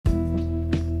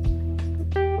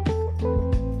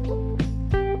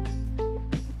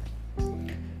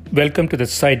Welcome to the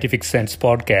Scientific Sense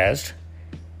podcast,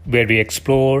 where we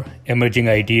explore emerging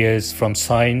ideas from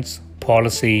science,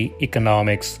 policy,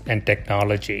 economics, and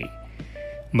technology.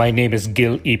 My name is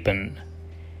Gil Eapen.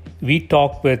 We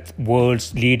talk with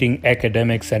world's leading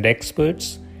academics and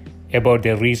experts about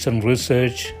their recent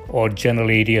research or general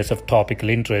areas of topical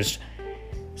interest.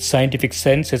 Scientific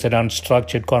Sense is an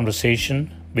unstructured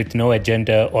conversation with no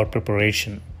agenda or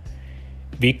preparation.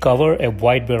 We cover a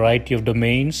wide variety of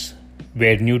domains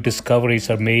where new discoveries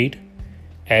are made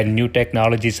and new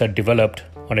technologies are developed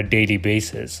on a daily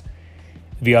basis.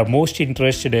 We are most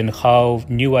interested in how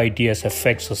new ideas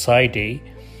affect society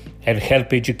and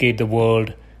help educate the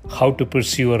world how to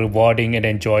pursue a rewarding and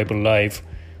enjoyable life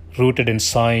rooted in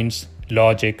science,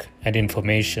 logic, and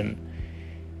information.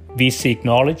 We seek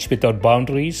knowledge without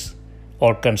boundaries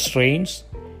or constraints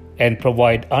and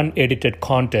provide unedited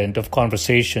content of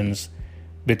conversations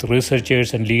with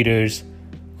researchers and leaders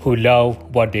who love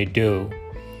what they do.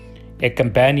 A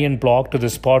companion blog to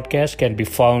this podcast can be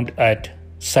found at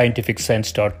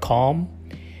scientificsense.com,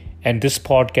 and this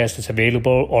podcast is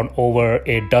available on over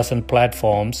a dozen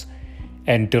platforms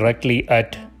and directly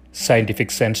at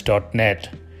scientificsense.net.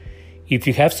 If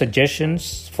you have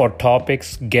suggestions for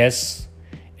topics, guests,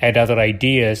 and other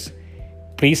ideas,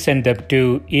 please send them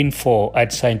to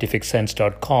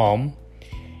info@scientificsense.com,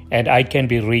 and I can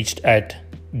be reached at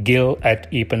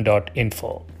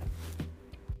gil@eapen.info.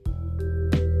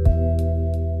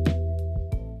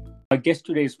 Our guest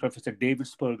today is Professor David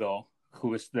Spergel,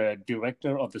 who is the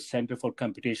director of the Center for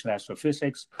Computational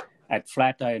Astrophysics at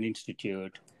Flatiron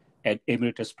Institute and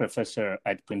emeritus professor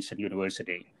at Princeton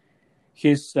University.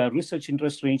 His research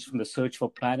interests range from the search for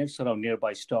planets around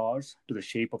nearby stars to the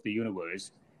shape of the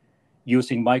universe.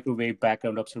 Using microwave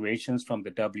background observations from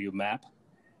the WMAP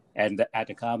and the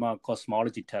Atacama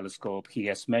Cosmology Telescope, he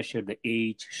has measured the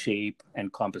age, shape,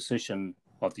 and composition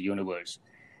of the universe.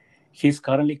 He's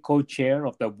currently co-chair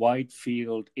of the Wide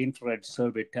Field Infrared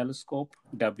Survey Telescope,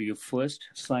 WFIRST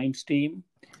science team.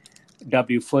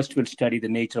 WFIRST will study the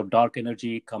nature of dark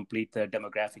energy, complete the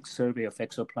demographic survey of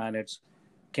exoplanets,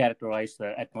 characterize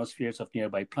the atmospheres of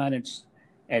nearby planets,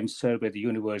 and survey the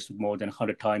universe with more than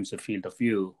 100 times the field of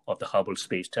view of the Hubble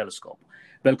Space Telescope.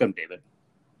 Welcome, David.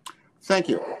 Thank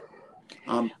you.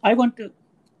 I want to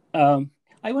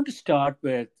start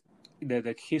with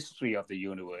the history of the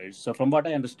universe. So from what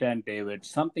I understand, David,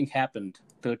 something happened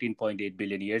 13.8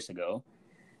 billion years ago,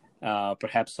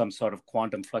 perhaps some sort of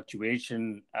quantum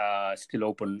fluctuation, still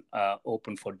open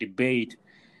for debate.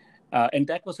 And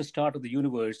that was the start of the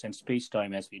universe and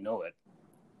space-time as we know it.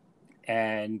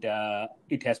 And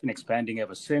it has been expanding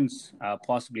ever since,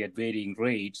 possibly at varying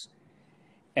rates.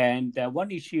 And one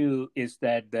issue is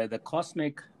that the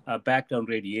cosmic background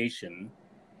radiation,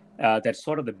 that's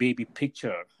sort of the baby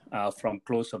picture from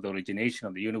close of the origination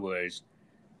of the universe,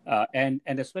 and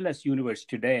as well as universe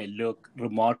today, look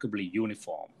remarkably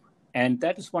uniform. And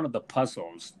that is one of the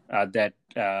puzzles that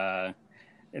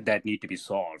need to be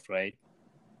solved, right?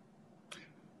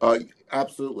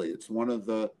 Absolutely. It's one of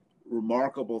the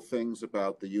remarkable things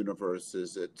about the universe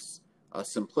is its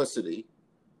simplicity,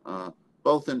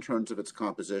 both in terms of its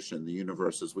composition. The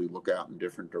universe, as we look out in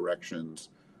different directions,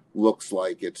 looks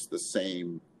like it's the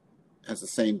same, has the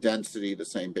same density, the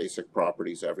same basic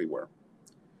properties everywhere.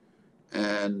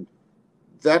 And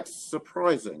that's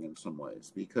surprising in some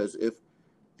ways, because if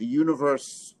the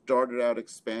universe started out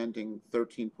expanding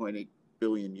 13.8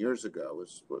 billion years ago,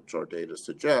 is what our data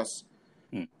suggests,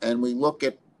 and we look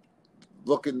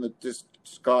in the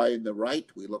sky in the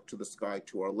right, we look to the sky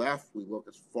to our left, we look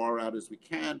as far out as we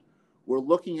can, we're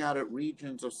looking out at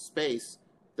regions of space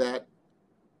that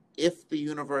if the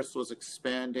universe was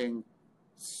expanding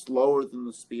slower than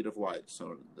the speed of light,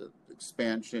 so the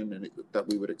expansion that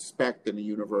we would expect in a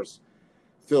universe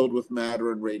filled with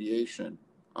matter and radiation,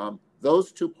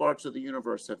 those two parts of the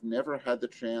universe have never had the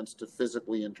chance to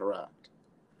physically interact.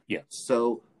 Yeah.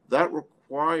 So that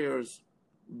requires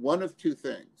one of two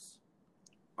things.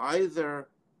 Either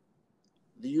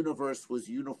the universe was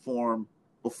uniform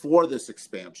before this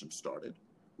expansion started.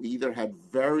 We either had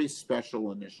very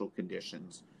special initial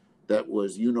conditions that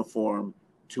was uniform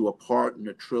to a part in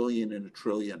a trillion in a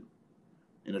trillion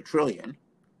in a trillion.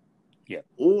 Yeah.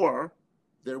 Or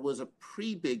there was a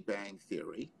pre-Big Bang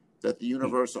theory that the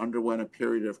universe underwent a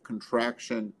period of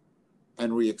contraction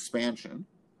and re-expansion,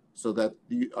 so that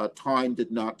the time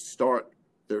did not start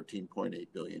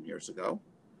 13.8 billion years ago.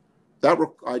 That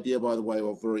idea, by the way,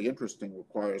 while very interesting,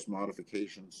 requires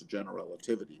modifications to general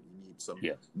relativity. We need some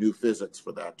new physics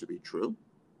for that to be true.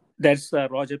 That's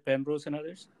Roger Penrose and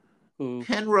others?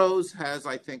 Penrose has,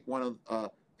 I think,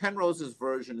 Penrose's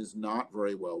version is not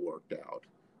very well worked out.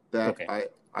 that Okay.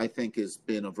 I think has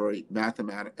been a very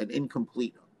an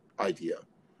incomplete idea.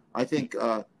 I think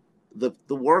the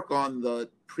work on the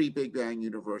pre-Big Bang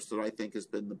universe that I think has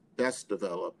been the best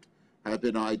developed have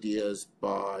been ideas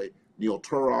by Neil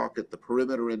Turok at the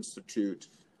Perimeter Institute,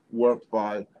 work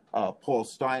by Paul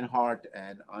Steinhardt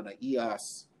and Anna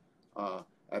Eas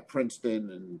at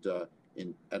Princeton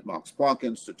and at Max Planck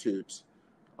Institute.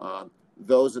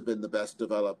 Those have been the best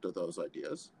developed of those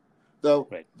ideas. Though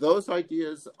Right. those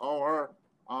ideas are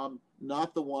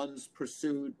not the ones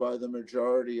pursued by the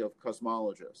majority of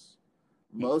cosmologists.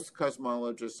 Most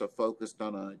cosmologists are focused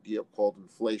on an idea called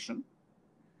inflation.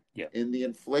 Yeah. In the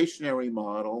inflationary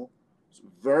model,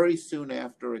 very soon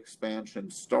after expansion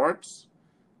starts,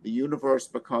 the universe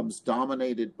becomes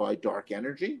dominated by dark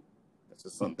energy. This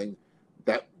is something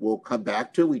that we'll come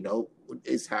back to. We know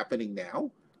is happening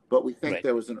now, but we think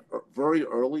there was a very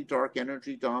early dark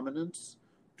energy dominance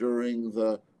during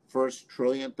the first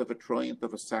trillionth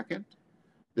of a second.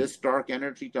 This dark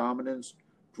energy dominance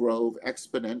drove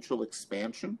exponential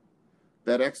expansion.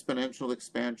 That exponential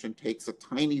expansion takes a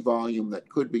tiny volume that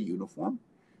could be uniform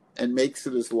and makes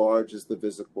it as large as the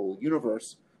visible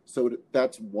universe. So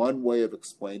that's one way of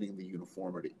explaining the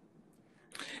uniformity.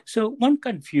 So one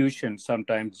confusion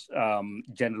sometimes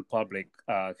general public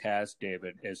has,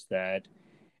 David, is that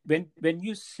when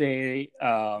you say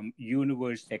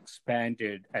universe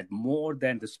expanded at more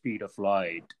than the speed of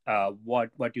light,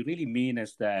 what you really mean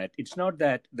is that it's not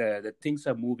that the things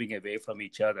are moving away from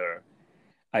each other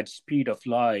at speed of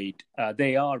light.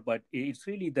 They are, but it's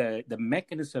really the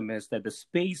mechanism is that the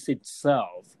space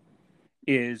itself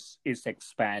is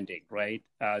expanding, right?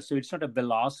 So it's not a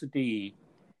velocity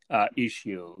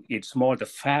issue. It's more the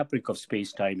fabric of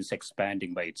space-time is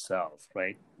expanding by itself,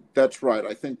 right? That's right.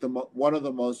 I think one of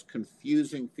the most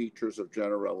confusing features of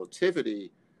general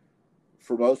relativity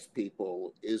for most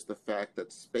people is the fact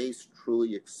that space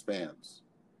truly expands.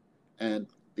 And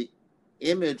the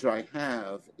image I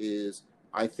have is,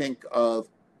 I think of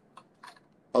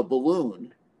a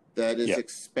balloon that is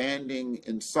expanding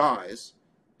in size,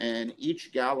 and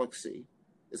each galaxy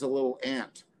is a little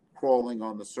ant crawling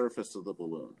on the surface of the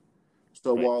balloon.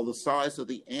 So while the size of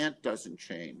the ant doesn't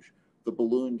change, the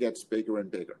balloon gets bigger and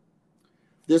bigger.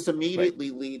 This immediately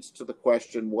leads to the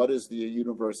question, what is the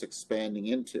universe expanding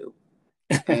into?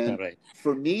 And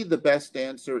for me, the best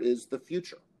answer is the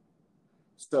future.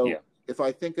 So if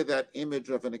I think of that image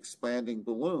of an expanding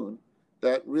balloon,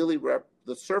 that really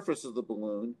the surface of the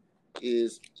balloon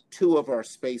is two of our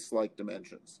space-like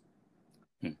dimensions.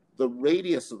 The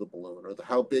radius of the balloon, or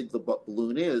how big the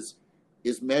balloon is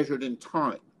measured in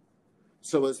time.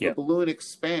 So as the balloon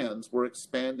expands, we're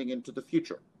expanding into the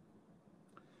future.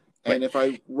 And if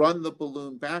I run the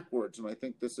balloon backwards, and I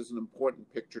think this is an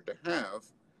important picture to have,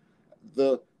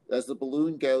 as the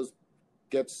balloon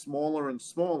gets smaller and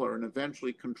smaller and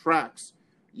eventually contracts,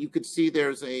 you could see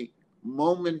there's a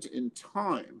moment in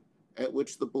time at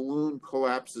which the balloon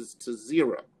collapses to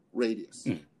zero radius.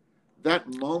 That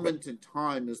moment in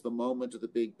time is the moment of the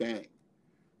Big Bang.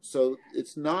 So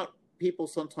it's not, people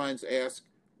sometimes ask,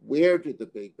 where did the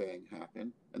Big Bang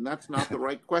happen? And that's not the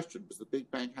right question, because the Big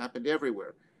Bang happened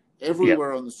everywhere.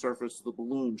 Everywhere on the surface of the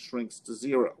balloon shrinks to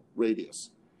zero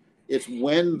radius. It's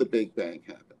when the Big Bang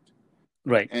happened.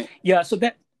 Right. So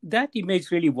that image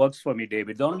really works for me,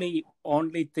 David. The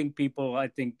only thing people, I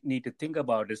think, need to think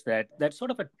about is that that's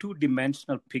sort of a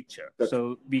two-dimensional picture.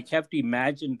 So we have to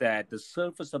imagine that the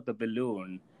surface of the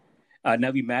balloon,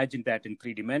 now imagine that in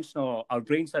three-dimensional, our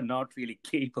brains are not really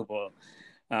capable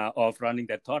of running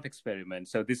that thought experiment.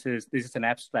 So this is an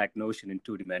abstract notion in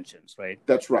two dimensions, right?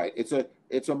 That's right.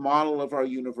 It's a model of our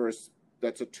universe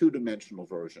that's a two-dimensional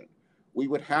version. We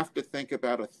would have to think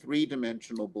about a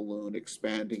three-dimensional balloon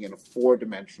expanding in a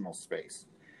four-dimensional space.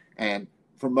 And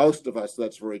for most of us,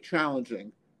 that's very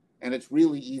challenging. And it's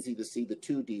really easy to see the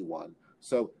 2D one.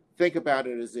 So think about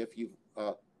it as if you're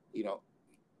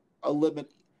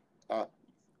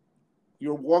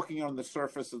walking on the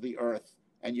surface of the Earth,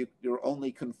 and you're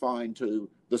only confined to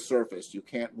the surface. You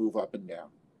can't move up and down.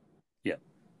 Yeah.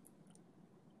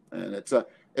 And it's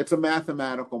a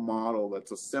mathematical model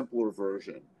that's a simpler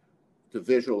version to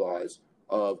visualize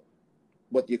of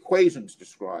what the equations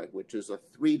describe, which is a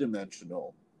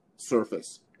three-dimensional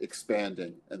surface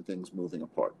expanding and things moving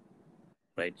apart.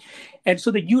 Right. And so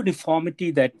the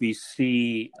uniformity that we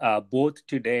see both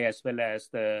today as well as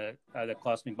the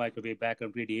cosmic microwave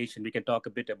background radiation, we can talk a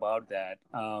bit about that.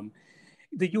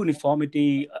 The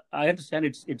uniformity, I understand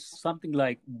it's something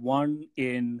like 1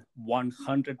 in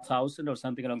 100,000 or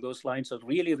something along those lines. So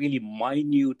really, really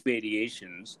minute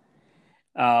variations.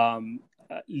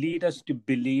 lead us to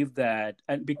believe that,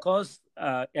 and because,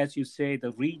 as you say,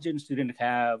 the regions didn't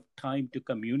have time to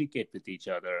communicate with each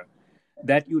other,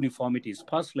 that uniformity is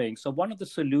puzzling. So one of the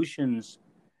solutions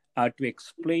to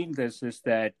explain this is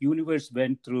that universe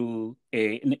went through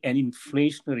an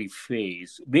inflationary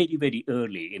phase very, very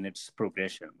early in its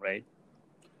progression, right?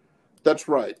 That's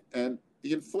right. And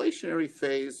the inflationary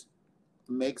phase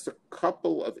makes a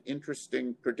couple of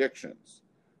interesting predictions.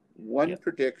 One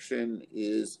prediction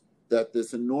is that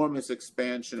this enormous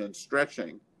expansion and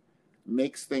stretching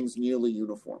makes things nearly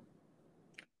uniform.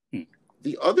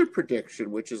 The other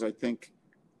prediction, which is, I think,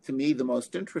 to me, the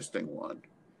most interesting one,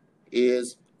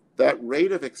 is that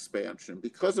rate of expansion,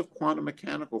 because of quantum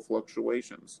mechanical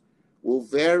fluctuations, will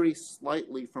vary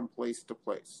slightly from place to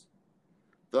place.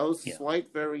 Those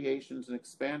slight variations in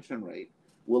expansion rate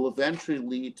will eventually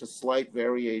lead to slight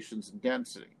variations in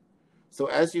density. So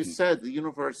as you said, the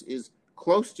universe is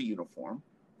close to uniform,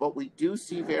 but we do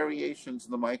see variations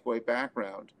in the microwave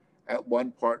background at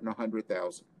 1 part in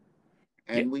 100,000.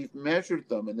 And we've measured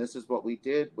them, and this is what we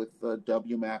did with the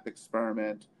WMAP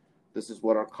experiment. This is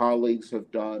what our colleagues have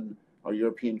done, our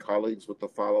European colleagues, with the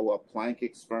follow-up Planck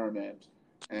experiment,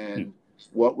 and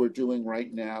what we're doing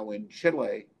right now in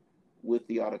Chile with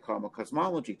the Atacama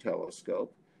Cosmology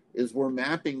Telescope is we're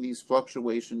mapping these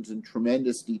fluctuations in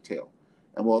tremendous detail.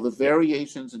 And while the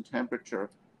variations in temperature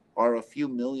are a few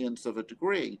millionths of a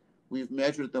degree, we've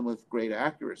measured them with great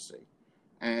accuracy.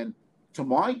 And to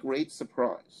my great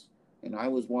surprise, and I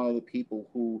was one of the people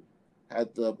who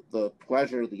had the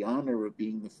pleasure, the honor of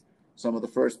being some of the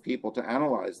first people to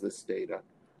analyze this data,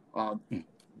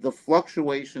 the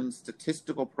fluctuation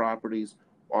statistical properties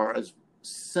are as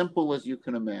simple as you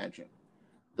can imagine.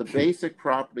 The basic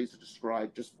properties are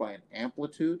described just by an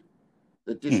amplitude.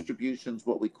 The distribution's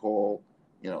what we call,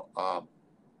 a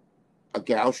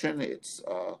Gaussian. It's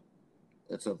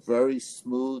a very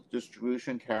smooth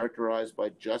distribution characterized by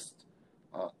just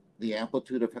the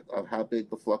amplitude of how big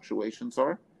the fluctuations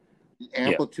are. The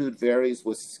amplitude varies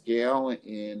with scale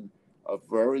in a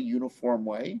very uniform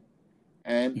way.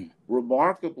 And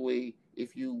remarkably,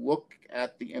 if you look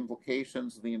at the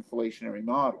implications of the inflationary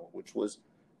model, which was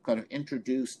kind of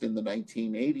introduced in the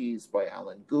 1980s by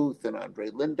Alan Guth and Andre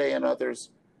Linde and others,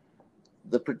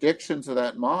 the predictions of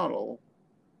that model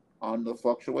on the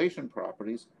fluctuation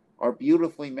properties are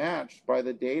beautifully matched by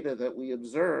the data that we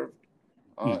observed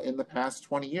in the past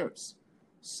 20 years.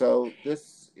 So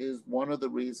this is one of the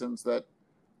reasons that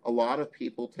a lot of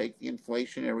people take the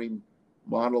inflationary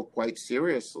model quite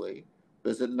seriously,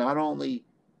 because it not only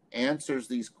answers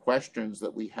these questions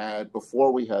that we had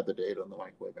before we had the data in the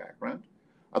microwave background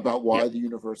about why the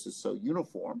universe is so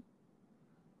uniform,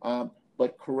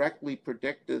 but correctly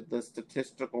predicted the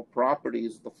statistical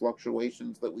properties of the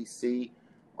fluctuations that we see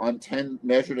on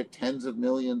measured at tens of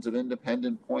millions of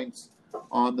independent points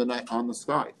on the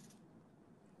sky.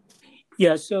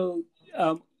 Yeah. So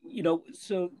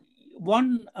so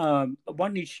one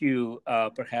issue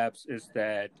perhaps is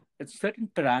that certain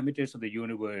parameters of the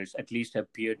universe at least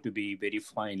appear to be very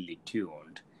finely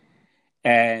tuned,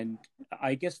 and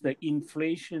I guess the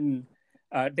inflation.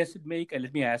 Does it make?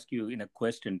 Let me ask you in a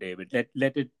question, David.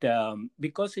 Let it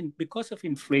because of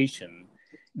inflation,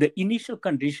 the initial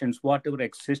conditions, whatever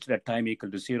existed at time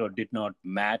equal to 0, did not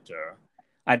matter.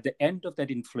 At the end of that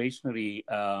inflationary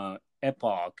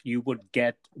epoch, you would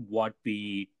get what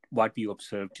we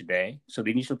observe today. So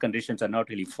the initial conditions are not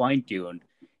really fine-tuned.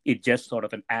 It's just sort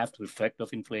of an after effect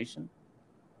of inflation.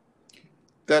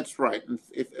 That's right.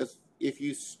 If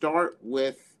you start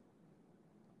with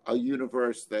a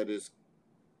universe that is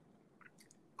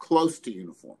close to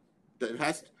uniform, that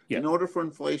has in order for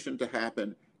inflation to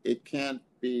happen, it can't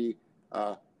be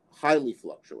highly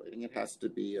fluctuating. It has to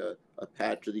be a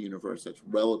patch of the universe that's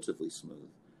relatively smooth.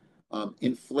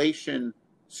 Inflation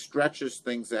stretches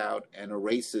things out and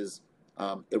erases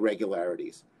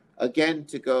irregularities. Again,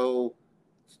 to go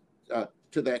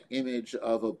to that image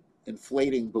of an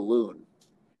inflating balloon,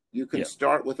 you can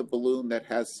start with a balloon that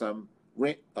has some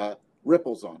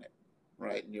ripples on it,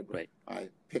 right? And I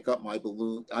pick up my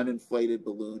balloon, uninflated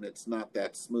balloon, it's not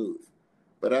that smooth.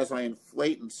 But as I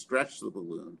inflate and stretch the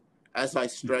balloon, as I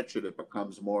stretch it, it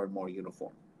becomes more and more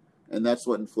uniform. And that's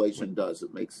what inflation does.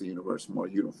 It makes the universe more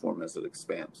uniform as it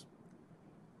expands.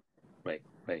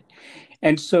 Right.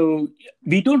 And so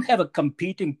we don't have a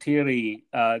competing theory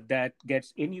that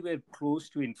gets anywhere close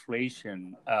to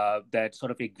inflation that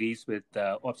sort of agrees with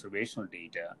observational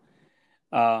data.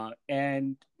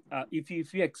 And if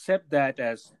you accept that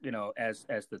as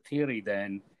the theory,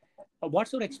 then what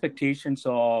sort of expectations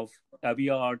of we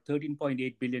are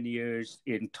 13.8 billion years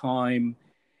in time?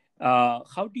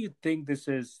 how do you think this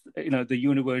is, the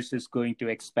universe is going to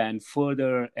expand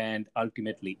further and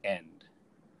ultimately end?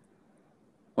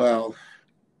 Well,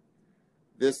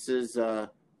 this is a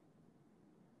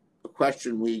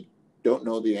question we don't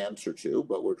know the answer to,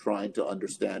 but we're trying to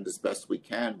understand as best we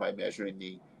can by measuring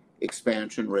the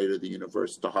expansion rate of the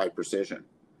universe to high precision.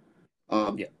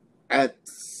 At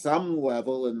some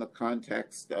level, in the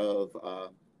context of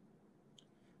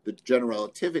the general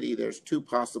relativity, there's two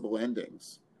possible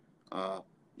endings. And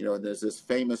there's this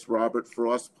famous Robert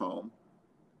Frost poem,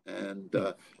 and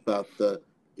about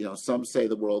some say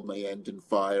the world may end in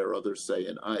fire, others say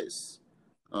in ice,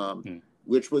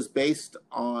 which was based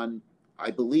on,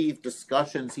 I believe,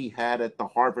 discussions he had at the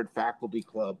Harvard Faculty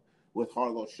Club with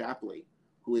Harlow Shapley,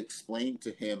 who explained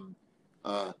to him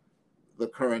the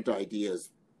current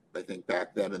ideas, I think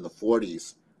back then in the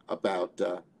 40s, about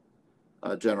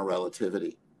general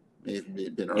relativity. Maybe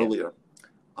been earlier.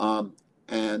 So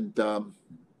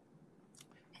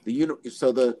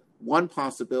the one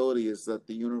possibility is that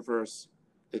the universe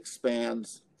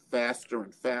expands faster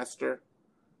and faster,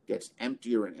 gets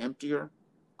emptier and emptier,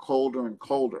 colder and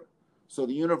colder. So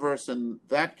the universe in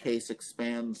that case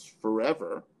expands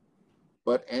forever,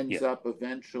 but ends up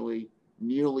eventually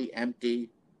nearly empty,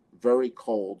 very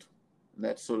cold. And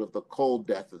that's sort of the cold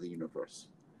death of the universe.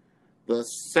 The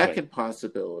second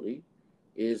possibility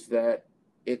is that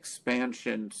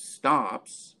expansion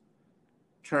stops,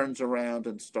 turns around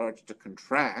and starts to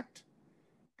contract.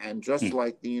 And just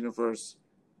like the universe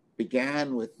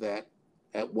began with that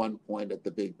at one point at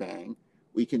the Big Bang,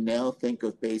 we can now think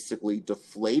of basically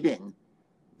deflating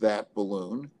that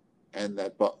balloon, and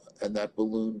that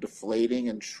balloon deflating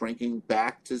and shrinking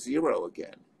back to zero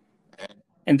again.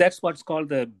 And that's what's called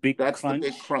the Big Crunch. That's the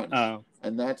Big Crunch.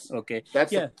 And that's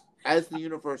as the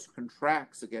universe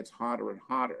contracts, it gets hotter and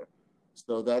hotter.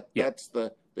 So that's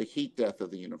the heat death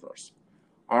of the universe.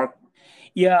 I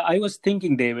was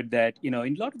thinking, David, that in a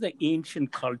lot of the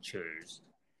ancient cultures,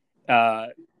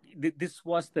 this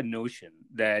was the notion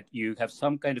that you have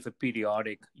some kind of a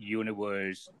periodic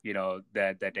universe,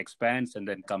 that expands and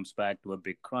then comes back to a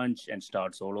big crunch and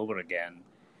starts all over again.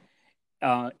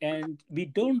 And we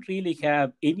don't really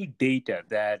have any data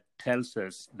that tells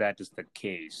us that is the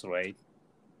case, right?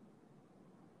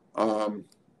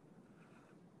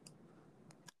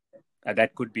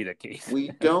 That could be the case. We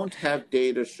don't have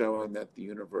data showing that the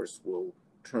universe will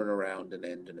turn around and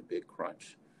end in a big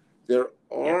crunch. There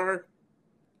are,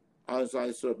 as I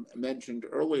sort of mentioned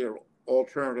earlier,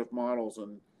 alternative models.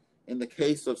 And in the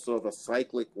case of sort of a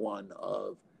cyclic one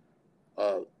of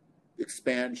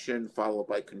expansion followed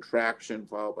by contraction,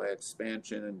 followed by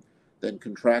expansion, and then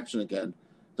contraction again,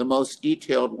 the most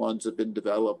detailed ones have been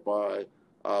developed by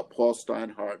Paul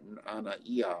Steinhardt and Anna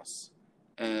Eos.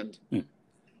 And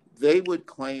they would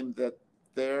claim that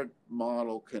their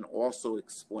model can also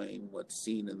explain what's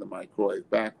seen in the microwave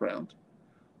background,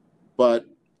 but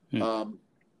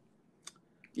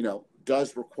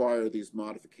does require these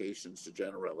modifications to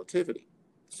general relativity.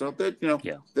 So that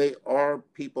they are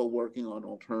people working on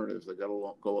alternatives that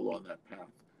go along that path.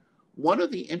 One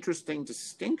of the interesting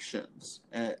distinctions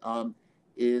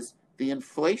is the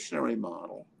inflationary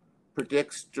model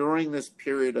predicts during this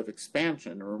period of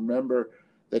expansion. And remember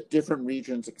that different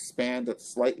regions expand at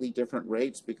slightly different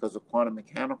rates because of quantum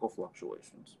mechanical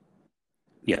fluctuations.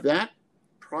 That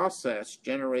process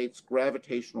generates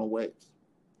gravitational waves.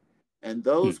 And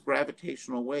those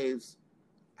gravitational waves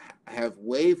have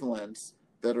wavelengths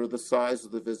that are the size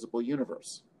of the visible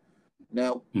universe.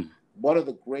 Now, one of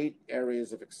the great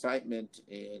areas of excitement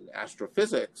in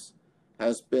astrophysics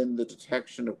has been the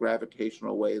detection of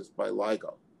gravitational waves by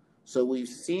LIGO. So we've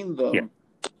seen them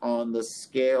on the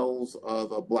scales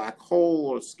of a black hole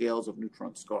or scales of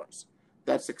neutron stars.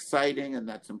 That's exciting and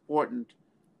that's important.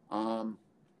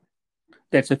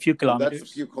 That's a few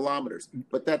kilometers.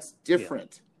 But that's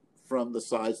different from the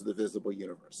size of the visible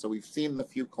universe. So we've seen the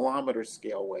few kilometer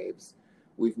scale waves.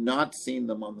 We've not seen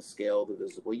them on the scale of the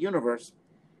visible universe.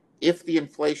 If the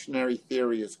inflationary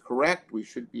theory is correct, we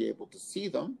should be able to see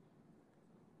them.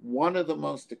 One of the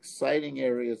most exciting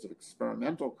areas of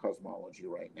experimental cosmology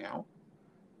right now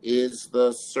is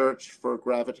the search for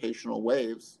gravitational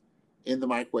waves in the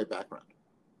microwave background.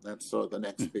 That's sort of the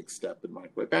next big step in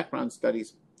microwave background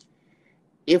studies.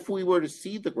 If we were to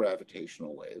see the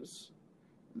gravitational waves,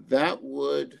 that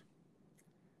would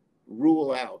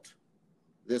rule out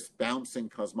this bouncing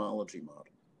cosmology model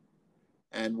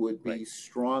and would be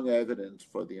strong evidence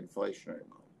for the inflationary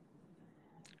model.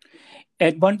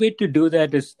 And one way to do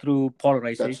that is through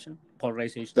polarization.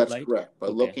 That's correct. By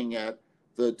looking at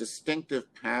the distinctive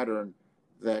pattern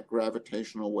that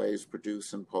gravitational waves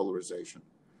produce in polarization.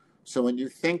 So when you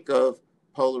think of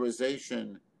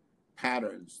polarization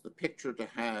patterns, the picture to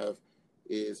have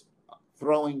is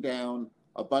throwing down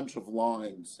a bunch of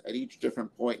lines. At each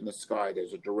different point in the sky,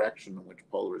 there's a direction in which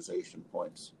polarization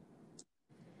points.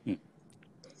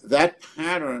 That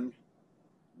pattern,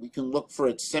 we can look for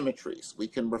its symmetries. We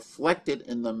can reflect it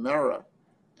in the mirror.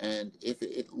 And if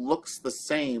it looks the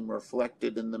same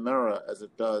reflected in the mirror as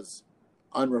it does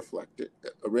unreflected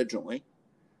originally,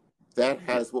 that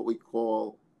has what we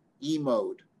call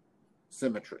E-mode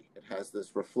symmetry. It has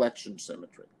this reflection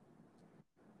symmetry.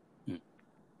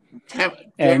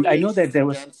 And I know that there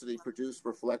was density produce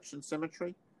reflection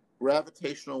symmetry.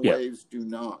 Gravitational waves do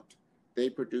not. They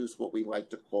produce what we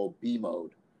like to call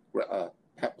B-mode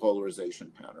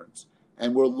polarization patterns.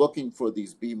 And we're looking for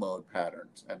these B-mode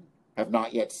patterns and have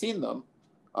not yet seen them.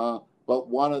 But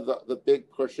one of the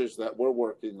big pushes that we're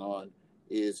working on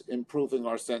is improving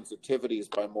our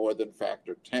sensitivities by more than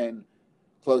factor 10,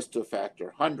 close to a factor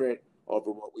 100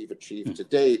 over what we've achieved to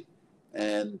date.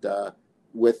 And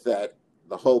with that,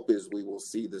 the hope is we will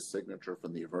see this signature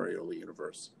from the very early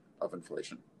universe of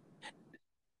inflation.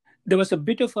 There was a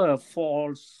bit of a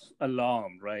false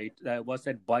alarm, right? Was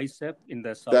that BICEP in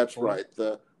the South That's Pole? right.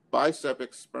 The BICEP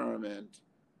experiment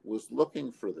was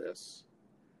looking for this.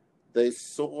 They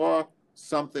saw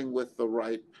something with the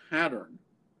right pattern,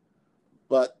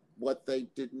 but what they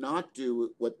did not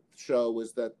show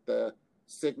was that the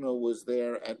signal was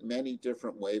there at many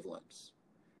different wavelengths.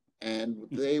 And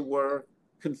they were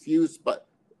confused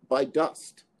by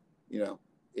dust.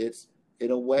 It's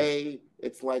in a way,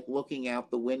 it's like looking out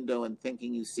the window and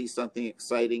thinking you see something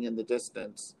exciting in the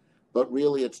distance, but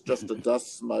really it's just a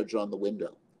dust smudge on the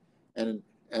window. And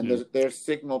their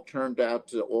signal turned out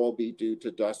to all be due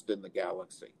to dust in the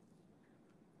galaxy.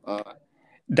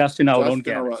 Dust in our own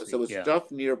galaxy. So it was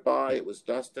stuff nearby. It was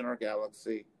dust in our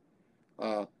galaxy.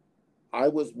 I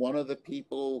was one of the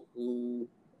people who,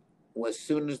 as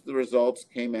soon as the results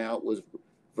came out, was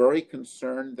very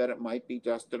concerned that it might be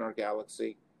dust in our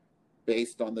galaxy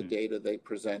based on the data they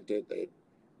presented. They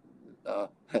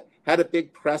had a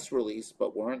big press release,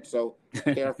 but weren't so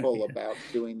careful about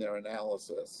doing their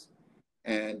analysis.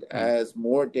 And as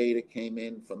more data came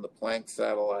in from the Planck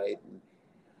satellite,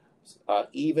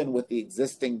 even with the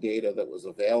existing data that was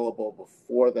available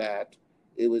before that,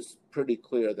 it was pretty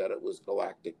clear that it was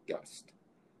galactic dust.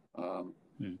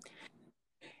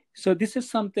 So this is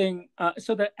something,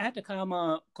 so the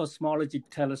Atacama Cosmology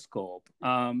Telescope,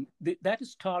 that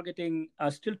is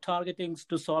still targeting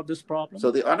to solve this problem?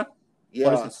 So the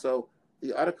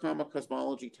Atacama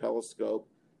Cosmology Telescope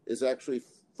is actually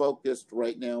focused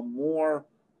right now more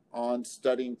on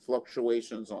studying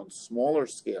fluctuations on smaller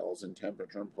scales in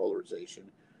temperature and polarization,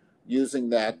 using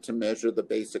that to measure the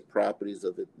basic properties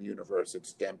of the universe,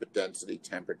 its density,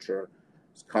 temperature,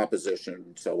 its composition,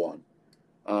 and so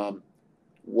on.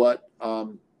 What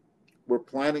we're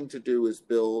planning to do is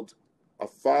build a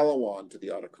follow-on to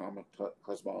the Atacama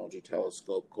Cosmology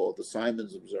Telescope called the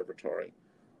Simons Observatory.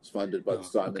 It's funded by the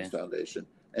Simons Foundation.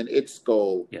 And its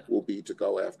goal will be to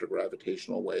go after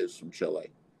gravitational waves from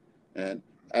Chile. And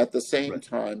at the same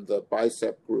time, the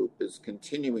BICEP group is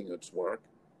continuing its work,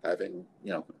 having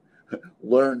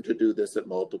learned to do this at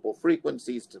multiple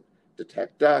frequencies to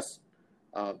detect dust.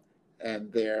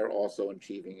 And they're also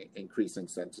achieving increasing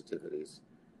sensitivities.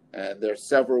 And there are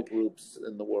several groups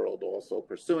in the world also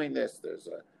pursuing this. There's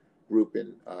a group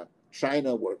in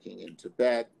China working in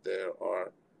Tibet. There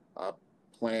are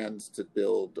plans to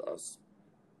build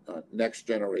next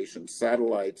generation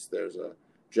satellites. There's a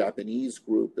Japanese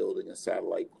group building a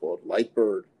satellite called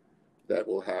Lightbird that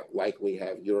will likely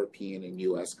have European and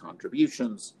US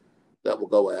contributions that will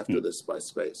go after this by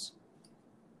space.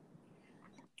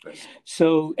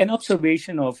 So an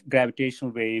observation of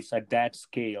gravitational waves at that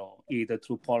scale, either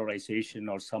through polarization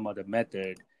or some other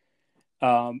method,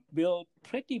 will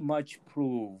pretty much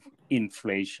prove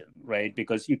inflation, right?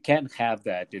 Because you can't have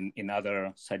that in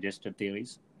other suggested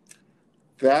theories.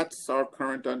 That's our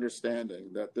current understanding,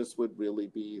 that this would really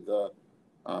be the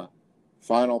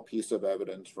final piece of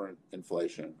evidence for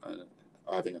inflation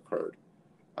having occurred.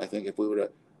 I think if we were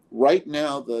to, right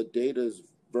now, the data is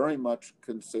very much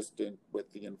consistent with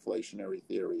the inflationary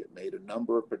theory. It made a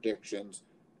number of predictions,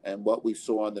 and what we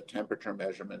saw in the temperature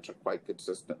measurements are quite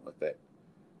consistent with it.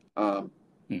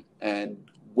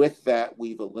 And with that,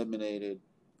 we've eliminated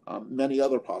many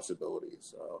other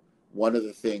possibilities. One of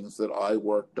the things that I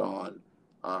worked on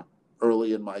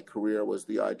early in my career was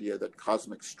the idea that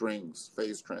cosmic strings,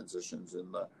 phase transitions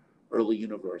in the early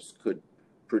universe, could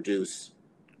produce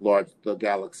the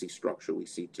galaxy structure we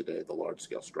see today, the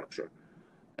large-scale structure,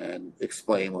 and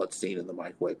explain what's seen in the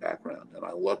microwave background. And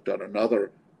I looked at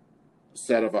another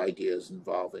set of ideas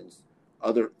involving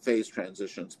other phase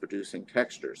transitions producing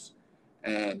textures.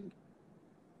 And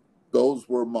those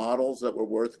were models that were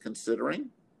worth considering.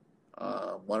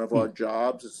 One of our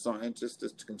jobs as scientists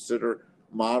is to consider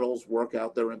models, work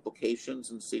out their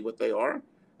implications, and see what they are.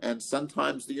 And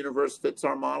sometimes the universe fits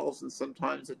our models, and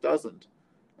sometimes it doesn't.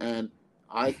 And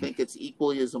I think it's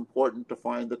equally as important to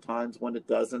find the times when it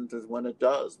doesn't as when it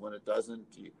does. When it doesn't,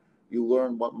 you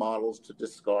learn what models to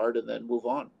discard and then move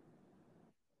on.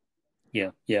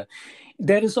 Yeah, yeah.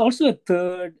 There is also a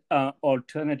third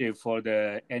alternative for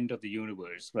the end of the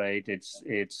universe, right?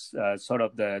 It's sort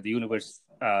of the universe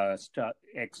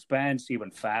expands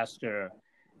even faster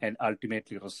and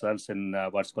ultimately results in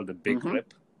what's called the Big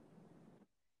Rip.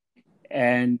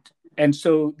 And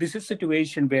so this is a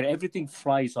situation where everything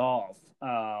flies off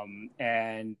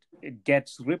and it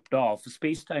gets ripped off.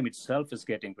 Space-time itself is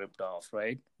getting ripped off,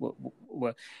 right?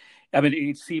 I mean,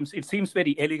 it seems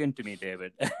very elegant to me,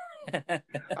 David.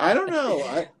 I don't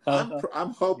know.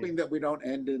 I'm hoping that we don't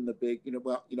end in the big.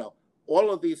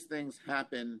 All of these things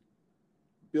happen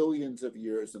billions of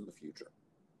years in the future.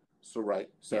 So right.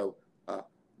 So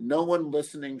no one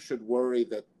listening should worry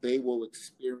that they will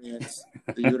experience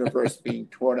the universe being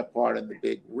torn apart in the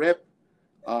Big Rip.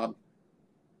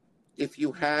 If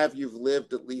you have, you've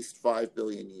lived at least 5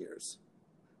 billion years.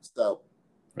 So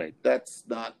right. That's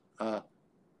not,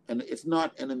 and it's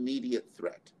not an immediate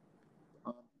threat.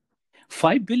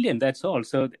 5 billion, that's all.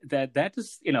 So that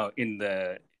is,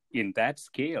 in that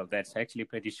scale, that's actually a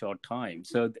pretty short time.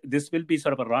 So this will be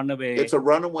sort of a runaway. It's a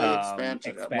runaway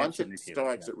expansion. Once it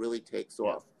starts, it really takes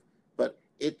off. But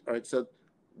all right. So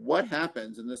what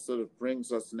happens, and this sort of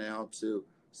brings us now to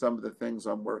some of the things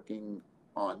I'm working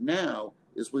on now,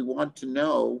 is we want to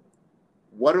know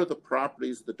what are the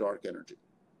properties of the dark energy.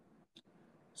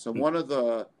 So one of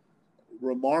the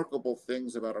remarkable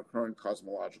things about our current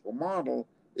cosmological model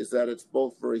is that it's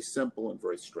both very simple and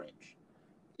very strange.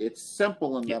 It's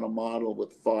simple in that a model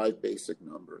with 5 basic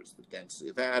numbers: the density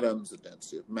of atoms, the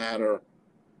density of matter,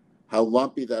 how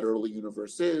lumpy that early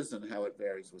universe is, and how it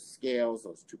varies with scales,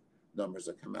 those 2 numbers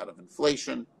that come out of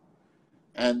inflation,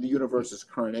 and the universe's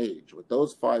current age. With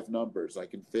those 5 numbers, I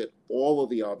can fit all of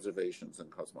the observations in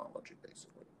cosmology,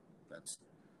 basically. That's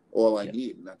all I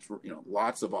need, and that's,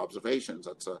 lots of observations.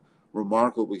 That's a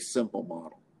remarkably simple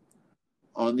model.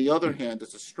 On the other hand,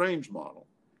 it's a strange model,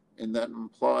 in that it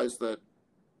implies that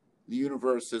the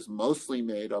universe is mostly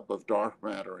made up of dark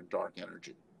matter and dark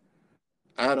energy.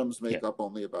 Atoms make up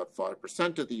only about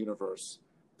 5% of the universe.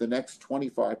 The next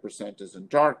 25% is in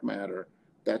dark matter.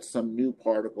 That's some new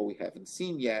particle we haven't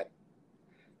seen yet.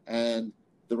 And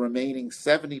the remaining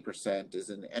 70% is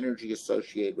in energy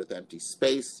associated with empty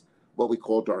space, what we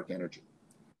call dark energy.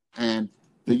 And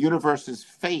the universe's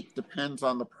fate depends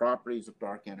on the properties of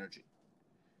dark energy.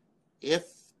 If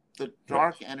the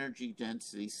dark energy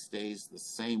density stays the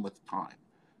same with time,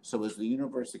 so as the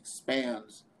universe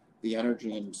expands, the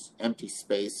energy in empty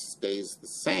space stays the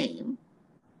same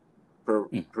per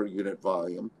unit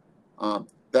volume,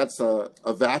 that's a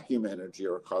vacuum energy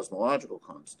or a cosmological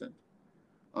constant.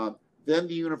 Then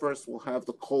the universe will have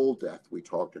the cold death we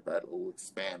talked about. It will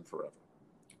expand forever.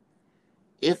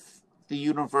 If the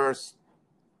universe,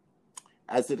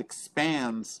 as it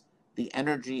expands, the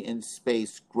energy in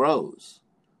space grows,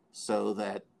 so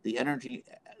that the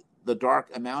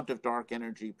amount of dark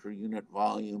energy per unit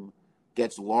volume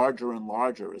gets larger and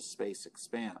larger as space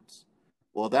expands.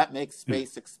 Well, that makes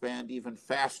space expand even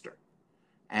faster.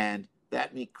 And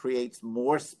that creates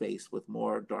more space with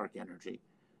more dark energy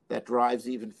that drives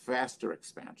even faster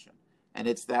expansion. And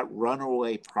it's that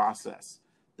runaway process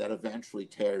that eventually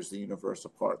tears the universe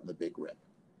apart in the Big Rip.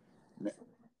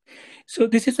 So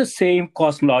this is the same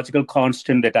cosmological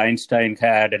constant that Einstein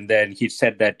had, and then he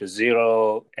set that to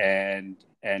 0, and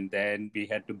then we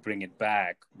had to bring it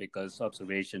back because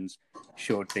observations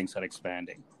showed things are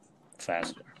expanding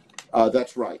faster.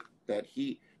 That's right.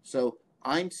 So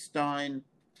Einstein,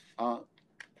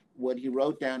 when he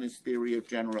wrote down his theory of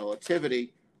general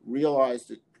relativity,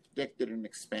 realized it predicted an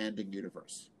expanding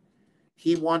universe.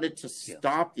 He wanted to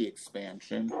stop the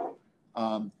expansion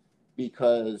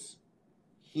because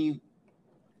he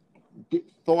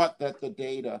thought that the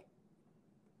data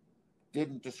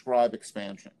didn't describe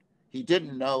expansion. He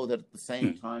didn't know that at the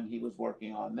same time he was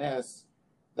working on this,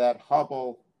 that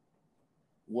Hubble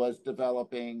was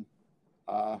developing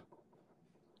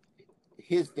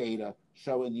his data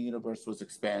showing the universe was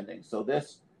expanding. So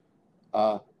this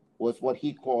was what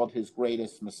he called his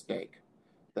greatest mistake,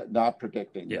 that not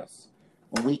predicting this.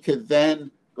 When we could then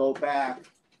go back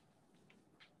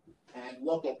and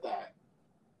look at that,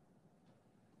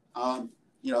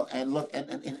 and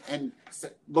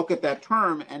look at that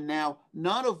term, and now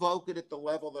not evoke it at the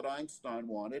level that Einstein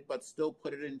wanted, but still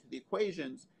put it into the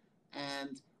equations,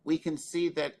 and we can see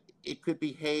that it could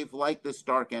behave like this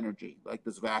dark energy, like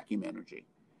this vacuum energy.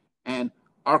 And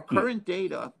our current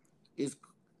data is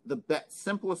the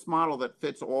simplest model that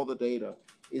fits all the data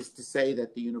is to say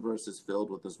that the universe is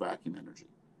filled with this vacuum energy.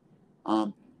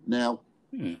 Now,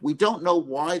 we don't know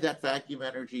why that vacuum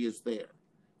energy is there.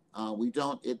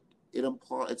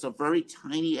 It's a very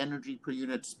tiny energy per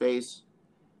unit space.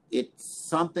 It's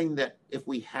something that if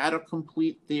we had a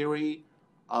complete theory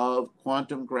of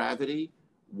quantum gravity,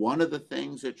 one of the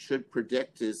things it should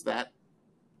predict is that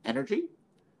energy.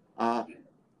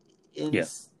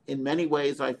 In many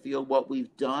ways, I feel what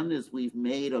we've done is we've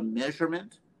made a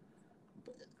measurement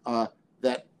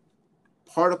that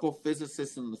particle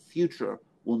physicists in the future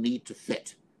will need to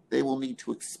fit. They will need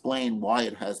to explain why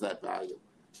it has that value.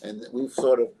 And we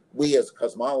as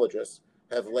cosmologists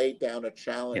have laid down a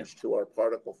challenge to our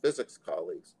particle physics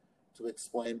colleagues to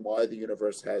explain why the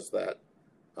universe has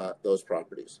those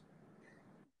properties.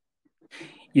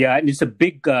 Yeah, and it's a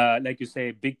big, like you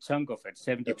say, big chunk of it,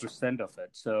 70% of it.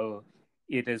 So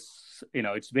it is,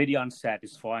 it's very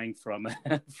unsatisfying from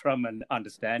an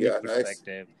understanding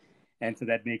perspective, and so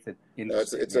that makes it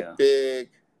interesting. It's a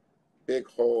big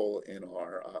hole in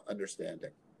our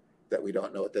understanding that we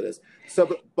don't know what that is.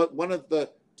 So, but one of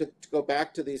to go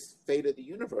back to this fate of the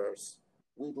universe,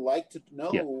 we'd like to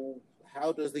know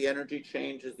how does the energy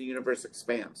change as the universe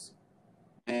expands,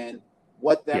 and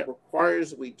what that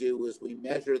requires we do is we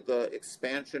measure the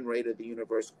expansion rate of the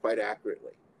universe quite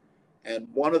accurately. And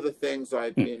one of the things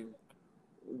I've been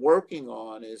working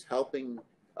on is helping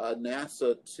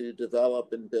NASA to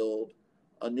develop and build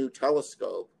a new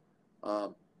telescope.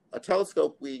 A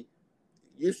telescope we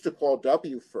used to call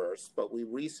WFIRST, but we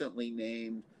recently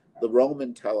named the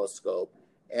Roman telescope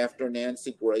after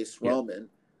Nancy Grace Roman,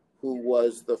 who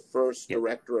was the first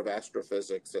director of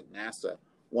astrophysics at NASA,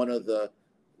 one of the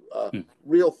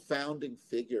real founding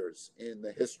figures in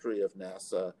the history of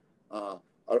NASA,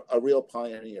 a real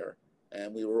pioneer.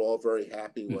 And we were all very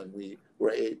happy when we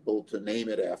were able to name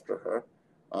it after her.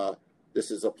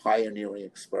 This is a pioneering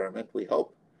experiment, we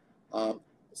hope.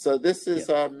 So this is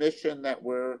a mission that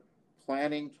we're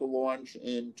planning to launch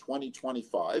in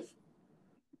 2025.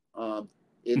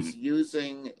 It's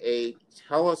using a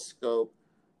telescope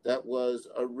that was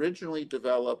originally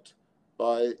developed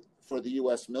for the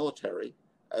U.S. military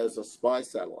as a spy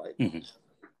satellite,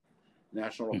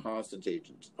 National Reconnaissance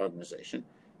Organization.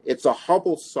 It's a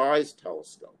Hubble-sized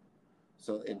telescope,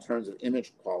 so in terms of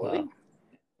image quality,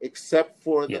 except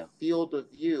for the field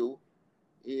of view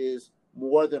is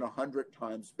more than 100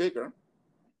 times bigger,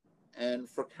 and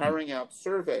for carrying out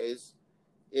surveys,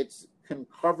 it can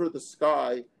cover the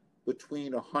sky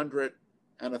between 100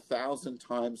 and 1,000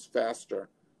 times faster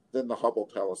than the Hubble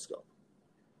telescope.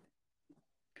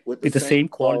 With the same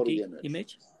quality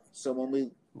image. So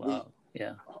when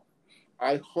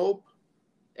I hope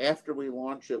after we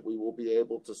launch it, we will be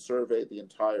able to survey the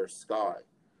entire sky.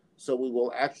 So we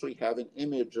will actually have an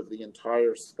image of the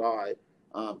entire sky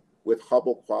with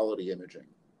Hubble quality imaging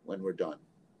when we're done.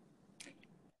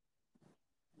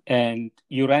 And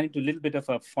you ran into a little bit of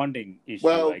a funding issue,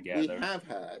 I gather. We have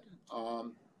had,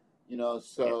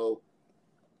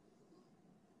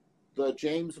 the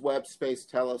James Webb Space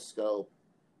Telescope,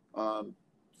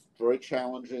 very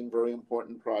challenging, very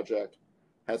important project,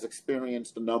 has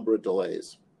experienced a number of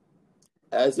delays.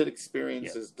 As it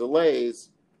experiences delays,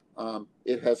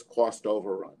 it has cost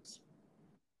overruns.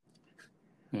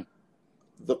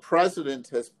 The president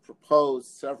has proposed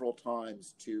several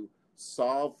times to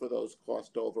solve for those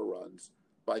cost overruns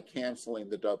by canceling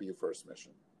the WFIRST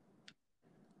mission.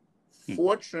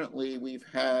 Fortunately, we've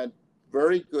had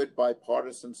very good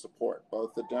bipartisan support.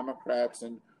 Both the Democrats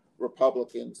and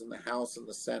Republicans in the House and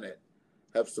the Senate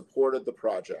have supported the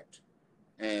project.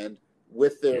 And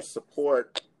with their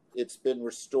support, it's been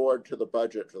restored to the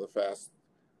budget for the past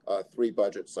 3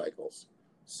 budget cycles.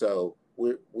 So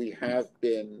we have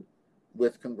been,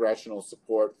 with congressional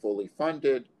support, fully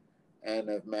funded and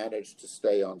have managed to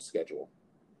stay on schedule.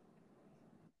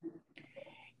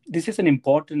 This is an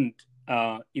important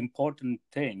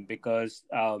thing because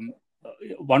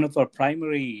one of our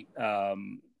primary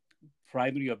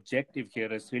objective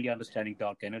here is really understanding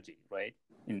dark energy, right?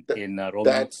 In Roman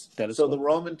telescope. So the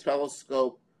Roman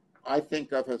telescope, I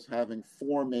think of as having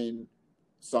 4 main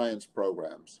science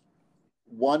programs.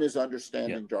 One is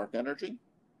understanding dark energy.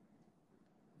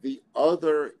 The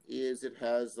other is it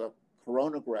has a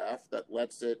coronagraph that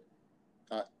lets it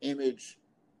image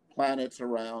planets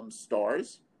around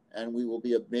stars and we will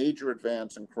be a major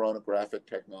advance in coronagraphic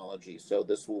technology. So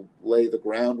this will lay the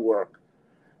groundwork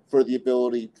for the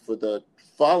ability for the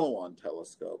follow-on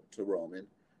telescope to Roman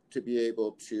to be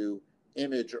able to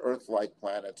image Earth-like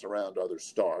planets around other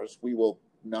stars. We will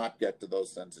not get to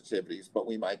those sensitivities, but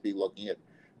we might be looking at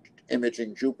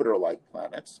imaging Jupiter-like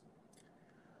planets.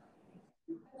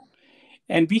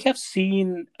 And we have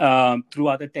seen through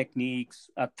other techniques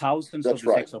thousands of these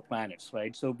exoplanets,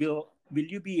 right? So will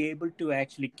you be able to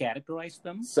actually characterize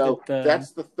them? So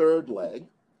that's the third leg.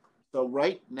 So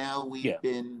right now we've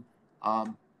been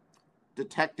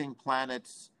detecting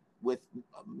planets with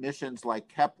missions like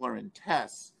Kepler and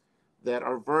TESS that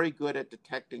are very good at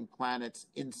detecting planets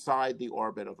inside the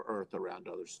orbit of Earth around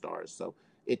other stars. So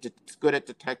it's good at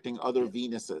detecting other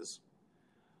Venuses.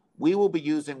 We will be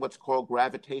using what's called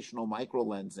gravitational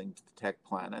microlensing to detect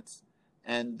planets.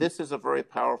 And this is a very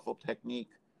powerful technique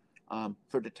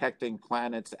for detecting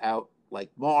planets out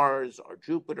like Mars or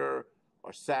Jupiter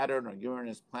or Saturn or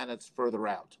Uranus, planets further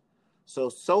out. So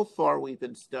far we've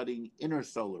been studying inner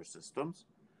solar systems.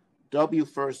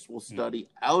 WFIRST will study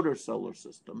outer solar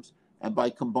systems. And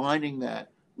by combining that,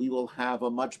 we will have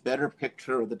a much better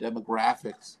picture of the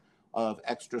demographics of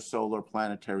extrasolar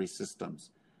planetary systems,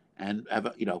 and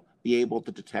be able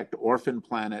to detect orphan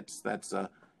planets. That's an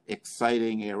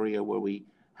exciting area where we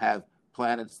have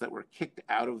planets that were kicked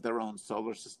out of their own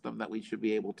solar system that we should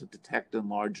be able to detect in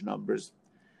large numbers.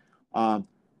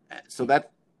 So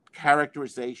that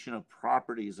characterization of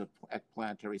properties of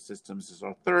planetary systems is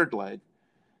our third leg.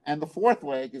 And the fourth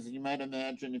leg is, you might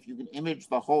imagine, if you can image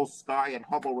the whole sky at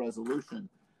Hubble resolution,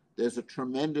 there's a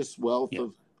tremendous wealth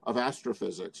of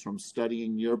astrophysics, from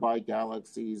studying nearby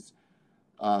galaxies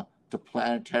to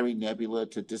planetary nebula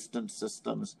to distant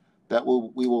systems, that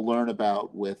we will learn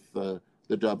about with the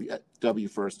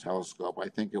WFIRST telescope. I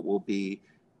think it will be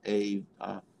a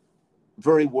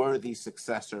very worthy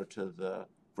successor to the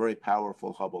very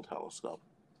powerful Hubble telescope.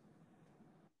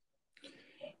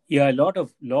 Yeah, a lot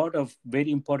of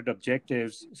very important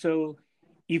objectives. So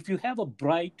if you have a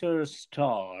brighter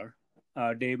star,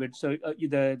 David, so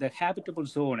the habitable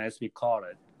zone, as we call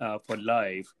it, for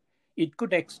life, it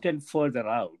could extend further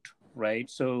out, right?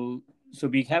 So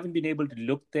we haven't been able to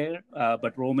look there,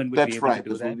 but Roman would be able to do that. That's right,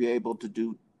 because we'll be able to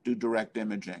do direct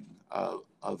imaging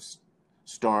of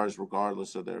stars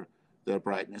regardless of their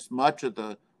brightness. Much of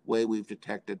the way we've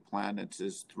detected planets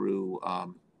is through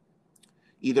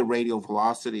either radial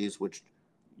velocities, which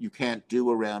you can't do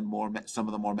around some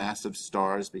of the more massive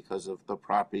stars because of the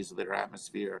properties of their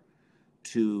atmosphere,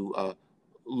 to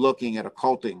looking at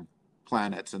occulting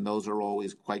planets, and those are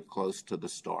always quite close to the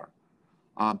star.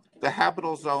 The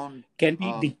habitable zone can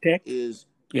we detect is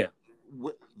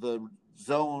the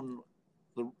zone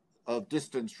of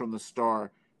distance from the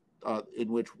star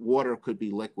in which water could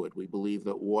be liquid. We believe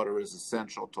that water is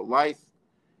essential to life,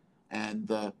 and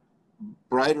the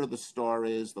brighter the star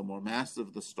is, the more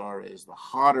massive the star is, the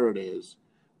hotter it is,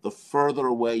 the further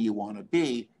away you want to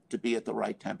be at the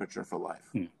right temperature for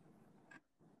life.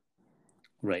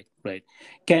 Right.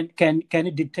 Can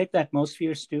it detect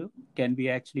atmospheres too? Can we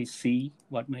actually see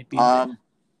what might be there?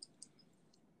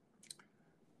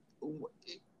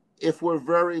 If we're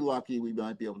very lucky, we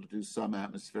might be able to do some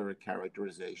atmospheric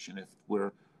characterization if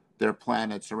there are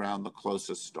planets around the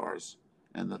closest stars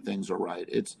and the things are right.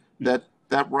 It's that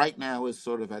right now is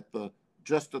sort of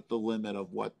just at the limit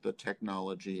of what the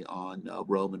technology on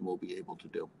Roman will be able to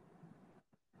do.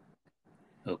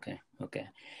 Okay.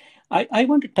 I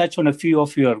want to touch on a few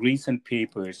of your recent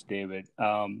papers, David.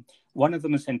 One of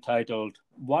them is entitled,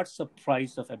 "What's the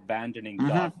Price of Abandoning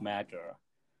Dark Matter?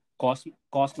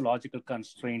 Cosmological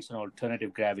Constraints and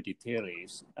Alternative Gravity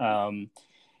Theories."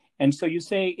 And so you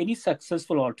say any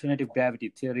successful alternative gravity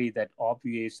theory that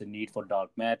obviates the need for dark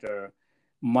matter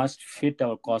must fit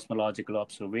our cosmological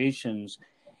observations.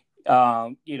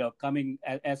 Coming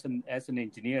as an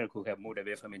engineer who have moved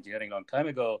away from engineering a long time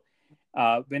ago,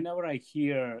 whenever I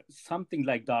hear something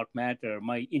like dark matter,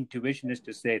 my intuition is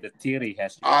to say the theory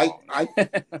has to be wrong.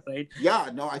 Right?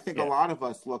 Yeah, no, I think a lot of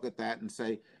us look at that and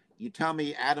say, you tell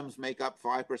me atoms make up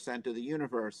 5% of the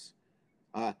universe,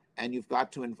 and you've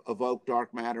got to evoke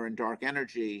dark matter and dark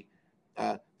energy,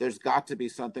 there's got to be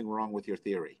something wrong with your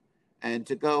theory. And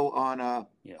to go on a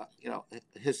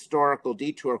historical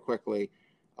detour quickly,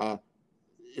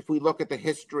 if we look at the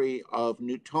history of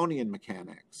Newtonian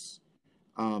mechanics,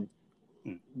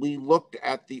 we looked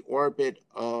at the orbit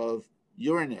of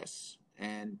Uranus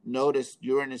and noticed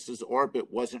Uranus's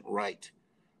orbit wasn't right.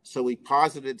 So we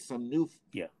posited some new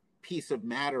piece of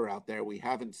matter out there we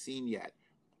haven't seen yet,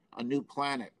 a new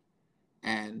planet.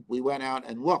 And we went out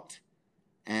and looked,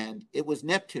 and it was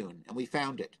Neptune, and we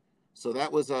found it. So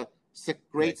that was a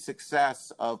great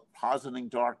success of positing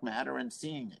dark matter and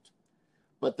seeing it.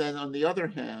 But then on the other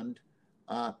hand,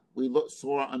 we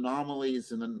saw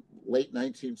anomalies in the late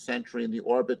 19th century in the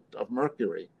orbit of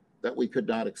Mercury that we could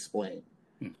not explain.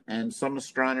 And some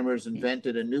astronomers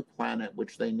invented a new planet,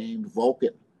 which they named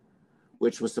Vulcan,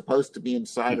 which was supposed to be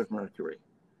inside of Mercury.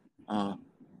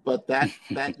 But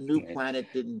that new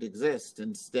planet didn't exist.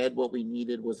 Instead, what we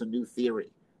needed was a new theory.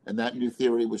 And that new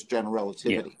theory was general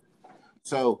relativity.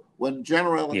 So when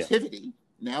general relativity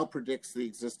now predicts the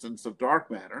existence of dark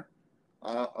matter,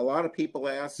 a lot of people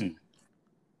ask,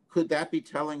 could that be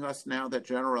telling us now that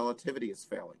general relativity is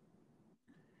failing?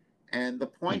 And the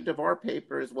point of our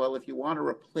paper is, well, if you want to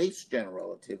replace general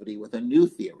relativity with a new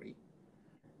theory,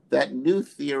 that new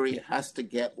theory has to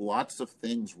get lots of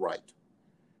things right.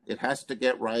 It has to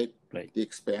get right the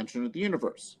expansion of the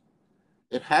universe.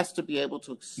 It has to be able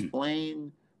to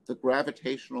explain the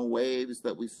gravitational waves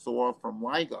that we saw from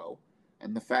LIGO,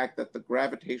 and the fact that the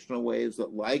gravitational waves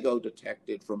that LIGO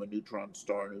detected from a neutron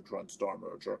star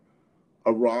merger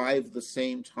arrive the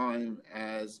same time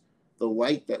as the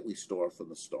light that we store from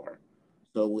the star.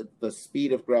 So with the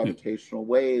speed of gravitational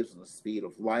waves and the speed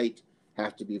of light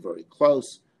have to be very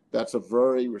close. That's a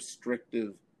very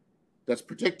restrictive, that's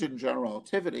predicted in general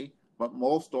relativity, but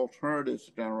most alternatives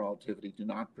to general relativity do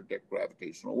not predict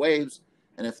gravitational waves.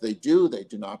 And if they do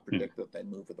not predict that they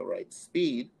move at the right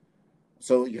speed.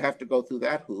 So you have to go through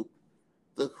that hoop.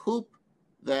 The hoop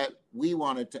that we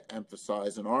wanted to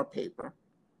emphasize in our paper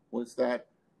was that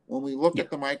when we look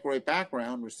at the microwave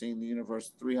background, we're seeing the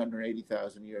universe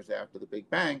 380,000 years after the Big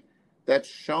Bang. That's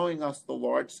showing us the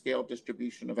large-scale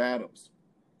distribution of atoms.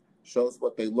 Shows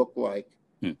what they look like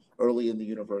early in the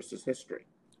universe's history.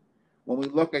 When we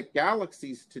look at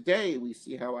galaxies today, we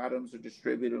see how atoms are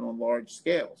distributed on large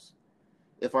scales.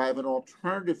 If I have an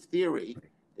alternative theory,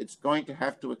 it's going to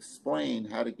have to explain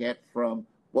how to get from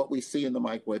what we see in the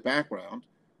microwave background,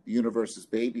 the universe's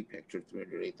baby picture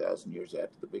 308,000 years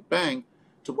after the Big Bang,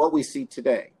 to what we see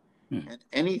today. And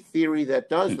any theory that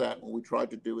does that, what we tried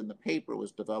to do in the paper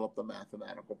was develop the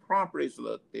mathematical properties of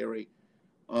the theory.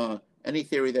 Any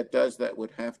theory that does that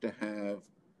would have to have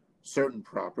certain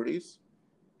properties.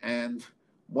 And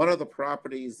one of the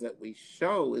properties that we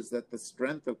show is that the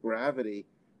strength of gravity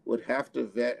would have to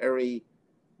vary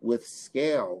with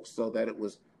scale, so that it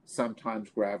was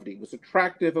sometimes gravity was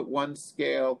attractive at one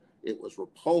scale, it was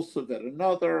repulsive at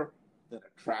another, then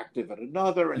attractive at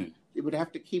another, and it would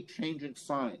have to keep changing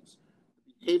signs.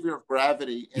 The behavior of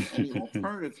gravity in any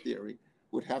alternative theory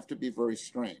would have to be very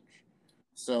strange.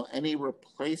 So any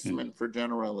replacement for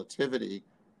general relativity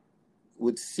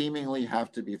would seemingly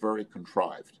have to be very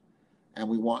contrived. And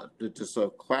we wanted to sort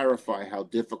of clarify how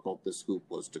difficult this hoop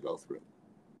was to go through.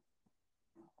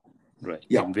 Right.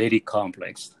 Yeah. And very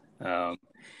complex.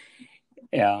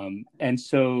 And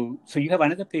so you have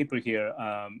another paper here,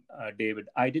 David,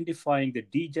 identifying the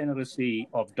degeneracy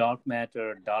of dark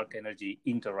matter, dark energy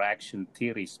interaction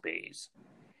theory space.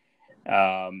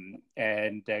 And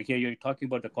here you're talking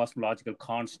about the cosmological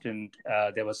constant.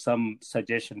 There was some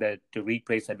suggestion that to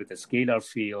replace that with a scalar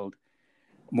field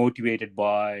motivated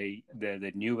by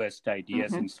the newest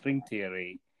ideas in string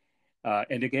theory.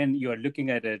 And again, you're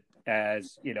looking at it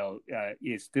as,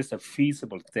 is this a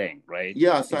feasible thing, right?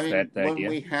 Yes, I mean, when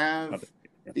we have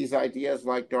these ideas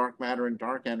like dark matter and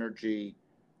dark energy,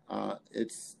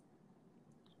 it's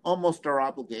almost our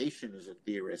obligation as a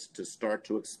theorist to start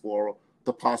to explore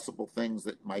the possible things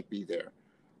that might be there.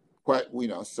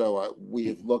 So we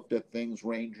have looked at things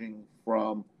ranging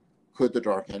from, could the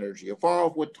dark energy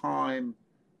evolve with time?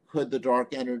 Could the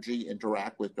dark energy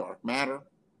interact with dark matter?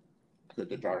 Could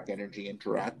the dark energy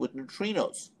interact with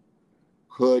neutrinos?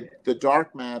 Could the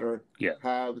dark matter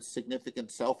have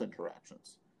significant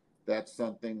self-interactions? That's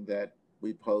something that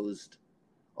we posed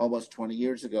almost 20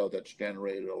 years ago that's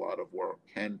generated a lot of work.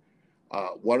 And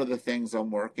one of the things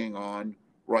I'm working on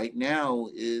right now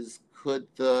is, could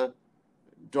the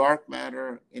dark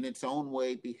matter in its own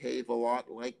way behave a lot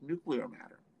like nuclear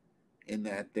matter, in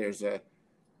that there's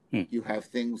you have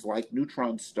things like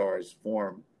neutron stars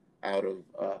form out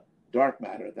of dark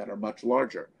matter that are much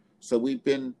larger. So we've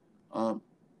been,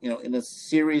 in a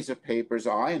series of papers,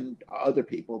 I and other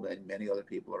people, and many other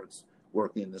people are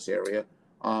working in this area,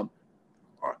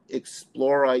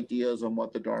 explore ideas on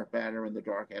what the dark matter and the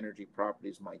dark energy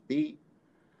properties might be,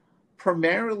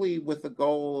 primarily with the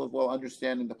goal of,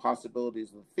 understanding the possibilities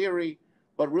of the theory,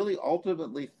 but really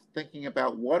ultimately thinking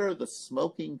about what are the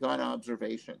smoking gun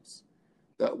observations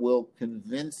that will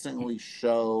convincingly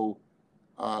show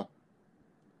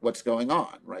what's going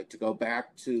on, right? To go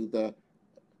back to the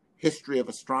history of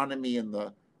astronomy in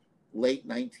the late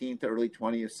 19th, early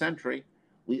 20th century,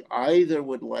 we either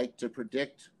would like to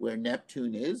predict where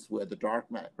Neptune is, where the dark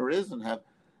matter is, and have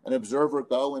an observer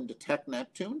go and detect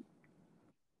Neptune,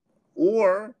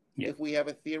 or if we have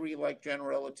a theory like general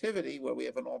relativity where we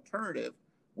have an alternative,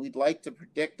 we'd like to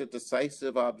predict a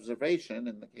decisive observation.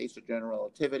 In the case of general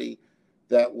relativity,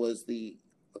 that was the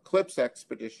eclipse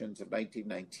expeditions of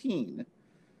 1919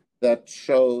 that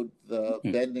showed the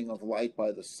bending of light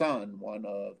by the sun, one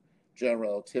of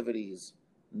general relativity's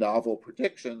novel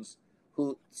predictions,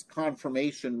 whose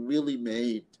confirmation really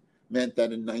meant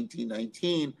that in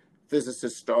 1919,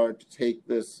 physicists started to take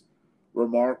this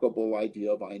remarkable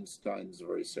idea of Einstein's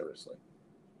very seriously.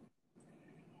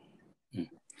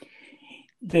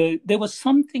 There was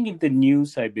something in the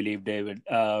news, I believe, David.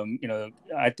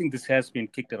 I think this has been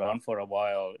kicked around for a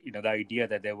while. The idea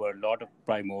that there were a lot of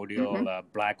primordial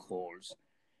black holes,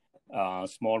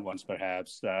 small ones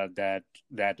perhaps, that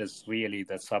is really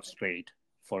the substrate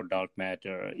for dark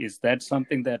matter. Is that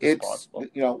something that is possible?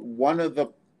 One of the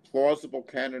plausible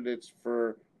candidates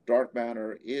for dark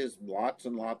matter is lots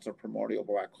and lots of primordial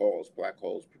black holes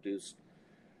produced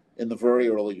in the very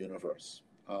early universe.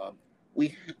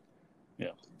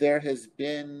 There has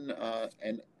been a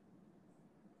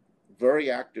very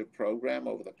active program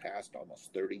over the past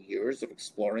almost 30 years of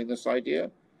exploring this idea.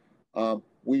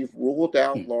 We've ruled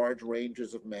out large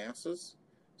ranges of masses.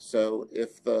 So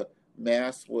if the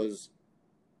mass was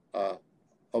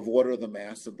of order the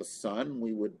mass of the sun,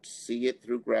 we would see it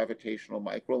through gravitational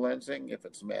microlensing. If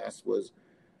its mass was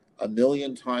 1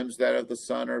 million times that of the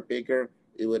sun or bigger,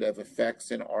 it would have effects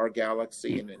in our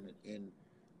galaxy and in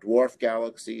dwarf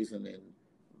galaxies and in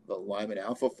the Lyman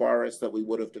alpha forest that we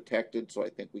would have detected. So I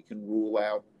think we can rule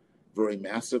out very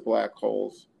massive black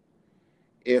holes.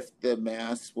 If the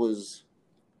mass was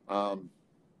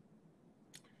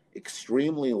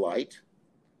extremely light,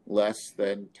 less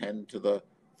than 10 to the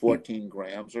 14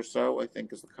 grams or so, I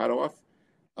think is the cutoff,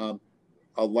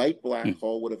 a light black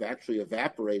hole would have actually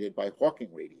evaporated by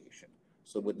Hawking radiation,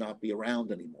 so it would not be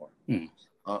around anymore.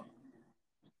 So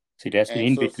it has to be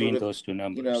in between those two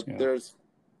numbers. There's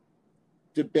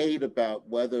debate about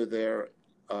whether there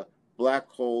are black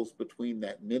holes between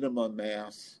that minimum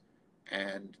mass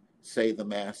and, say, the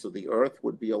mass of the Earth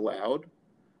would be allowed.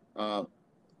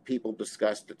 People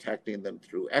discuss detecting them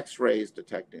through X-rays,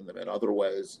 detecting them in other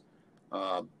ways.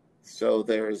 So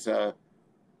there's an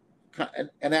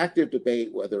active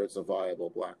debate whether it's a viable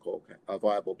black hole, a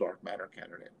viable dark matter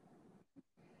candidate.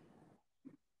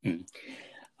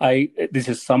 This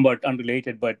is somewhat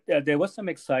unrelated, but there was some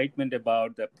excitement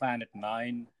about the Planet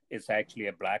 9 is actually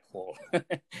a black hole.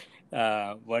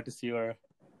 What is your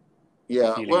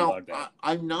feeling about that?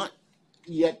 I'm not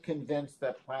yet convinced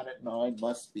that Planet 9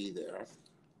 must be there.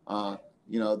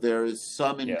 There is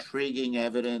some intriguing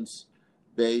evidence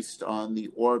based on the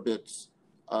orbits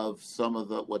of some of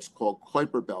the what's called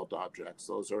Kuiper belt objects.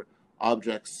 Those are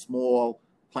objects, small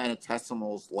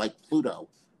planetesimals like Pluto,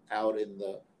 out in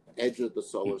the edge of the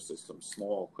solar system,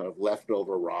 small kind of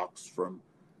leftover rocks from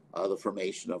the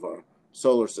formation of our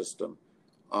solar system,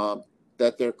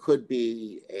 that there could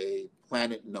be a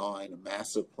Planet 9, a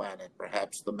massive planet,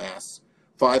 perhaps the mass,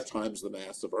 5 times the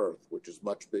mass of Earth, which is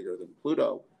much bigger than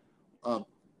Pluto,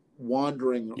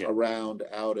 wandering around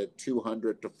out at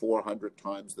 200 to 400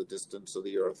 times the distance of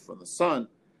the Earth from the sun,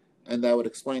 and that would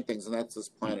explain things, and that's this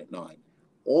Planet 9.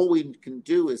 All we can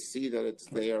do is see that it's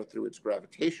there through its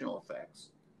gravitational effects.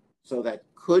 So that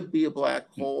could be a black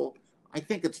hole. I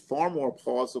think it's far more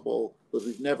plausible because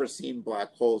we've never seen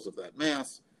black holes of that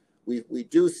mass. We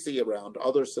do see around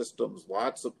other systems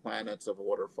lots of planets of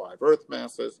order 5 Earth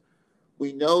masses.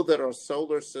 We know that our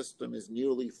solar system is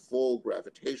nearly full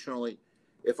gravitationally.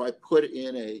 If I put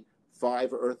in a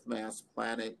 5 Earth mass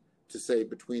planet to say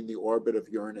between the orbit of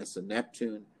Uranus and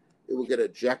Neptune, it will get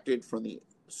ejected from the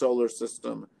solar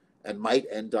system and might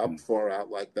end up far out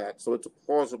like that. So it's a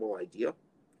plausible idea.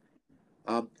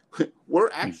 We're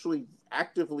actually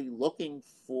actively looking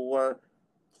for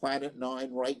Planet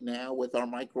 9 right now with our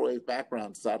microwave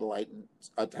background satellite and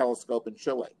a telescope in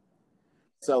Chile.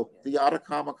 So the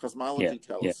Atacama Cosmology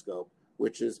Telescope,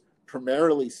 which is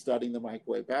primarily studying the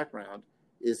microwave background,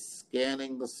 is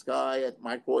scanning the sky at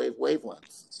microwave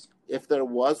wavelengths. If there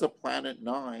was a Planet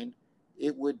 9,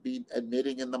 it would be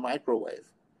emitting in the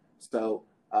microwave. So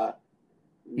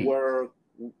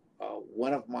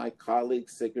one of my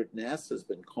colleagues, Sigurd Ness, has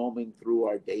been combing through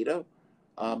our data,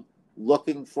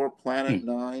 looking for Planet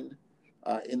 9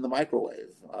 in the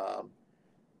microwave.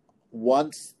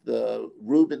 Once the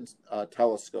Rubin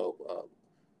telescope,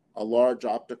 a large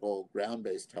optical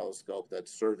ground-based telescope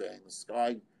that's surveying the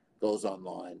sky, goes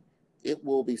online, it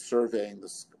will be surveying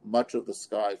much of the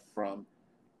sky from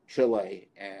Chile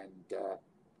and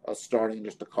starting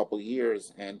just a couple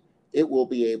years, and it will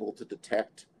be able to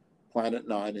detect Planet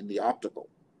Nine in the optical.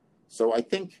 So I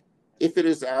think if it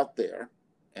is out there,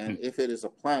 and if it is a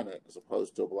planet as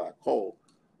opposed to a black hole,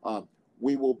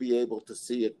 we will be able to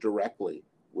see it directly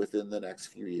within the next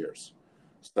few years.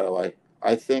 So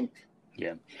I think,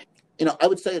 I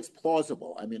would say it's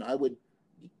plausible. I mean, I would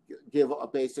give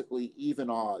basically even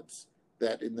odds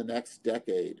that in the next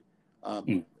decade,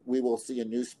 we will see a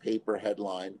newspaper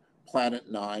headline,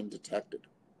 Planet Nine detected.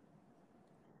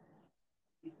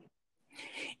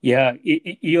 Yeah,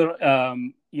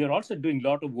 you're also doing a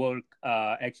lot of work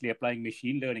actually applying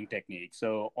machine learning techniques.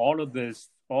 So all of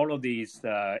these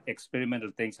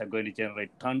experimental things are going to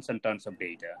generate tons and tons of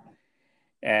data.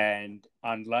 And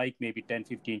unlike maybe 10,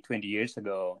 15, 20 years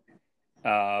ago,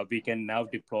 we can now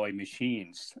deploy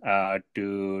machines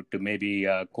to maybe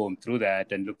comb through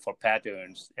that and look for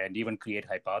patterns and even create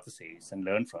hypotheses and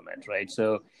learn from it, right?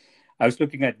 So I was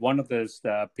looking at one of those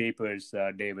papers,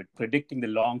 David, predicting the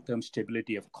long-term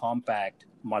stability of compact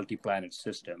multi-planet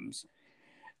systems,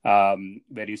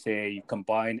 where you say you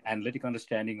combine analytic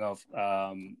understanding of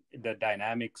the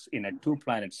dynamics in a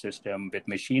two-planet system with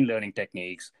machine learning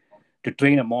techniques to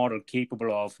train a model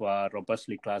capable of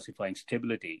robustly classifying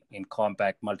stability in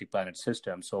compact multi-planet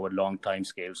systems over long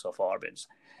timescales of orbits.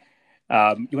 You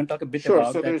want to talk a bit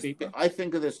about that paper? I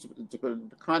think of this to put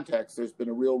into context. There's been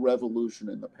a real revolution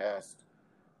in the past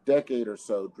decade or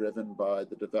so, driven by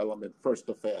the development, first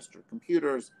of faster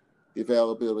computers, the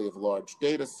availability of large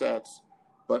data sets,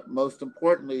 but most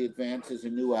importantly, advances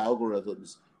in new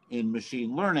algorithms in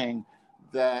machine learning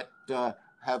that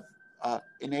have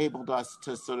enabled us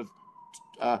to sort of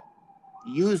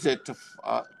use it to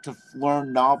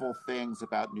learn novel things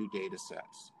about new data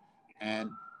sets. And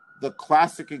the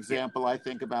classic example I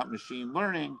think about machine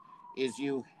learning is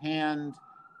you hand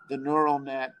the neural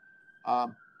net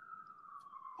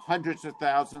hundreds of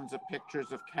thousands of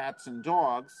pictures of cats and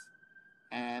dogs,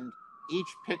 and each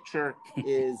picture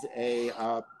is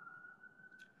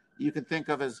you can think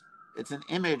of as it's an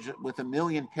image with 1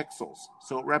 million pixels.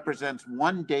 So it represents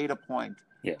one data point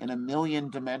in a 1 million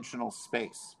dimensional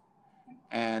space.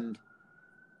 And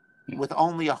with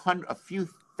only a few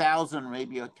thousand,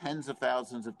 maybe tens of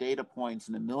thousands of data points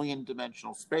in a 1 million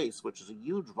dimensional space, which is a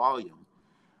huge volume,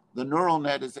 the neural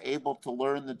net is able to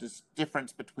learn the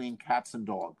difference between cats and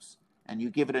dogs. And you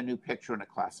give it a new picture and it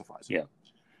classifies it.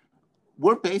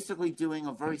 We're basically doing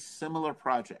a very similar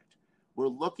project. We're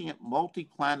looking at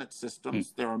multi-planet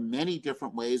systems. There are many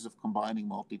different ways of combining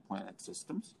multi-planet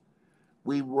systems.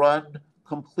 We run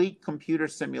complete computer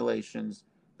simulations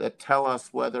that tell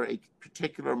us whether a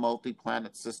particular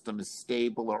multi-planet system is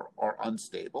stable or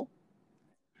unstable.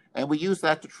 And we use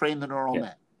that to train the neural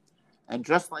net. And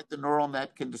just like the neural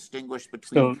net can distinguish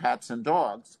between cats and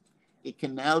dogs, it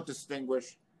can now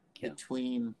distinguish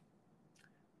between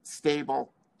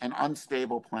stable and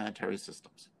unstable planetary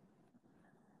systems.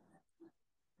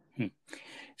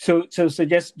 So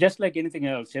just like anything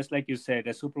else, just like you said,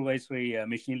 a supervisory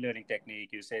machine learning technique,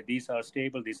 you say these are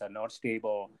stable, these are not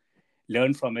stable,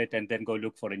 learn from it, and then go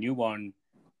look for a new one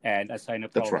and assign a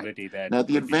probability. That's right. Now,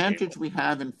 the advantage we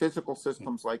have in physical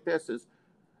systems like this is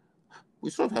we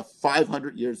sort of have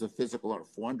 500 years of physical or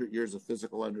 400 years of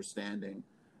physical understanding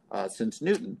since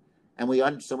Newton.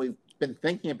 And so we've been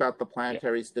thinking about the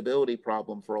planetary stability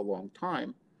problem for a long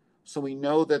time. So we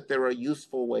know that there are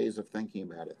useful ways of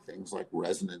thinking about it, things like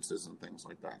resonances and things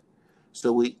like that.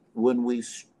 So when we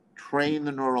train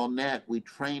the neural net, we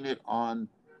train it on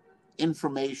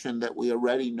information that we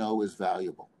already know is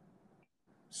valuable.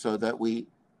 So that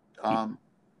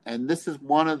and this is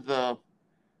one of the,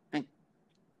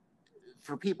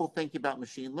 for people thinking about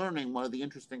machine learning, one of the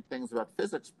interesting things about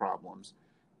physics problems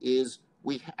is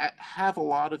we have a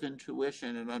lot of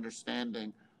intuition and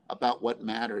understanding about what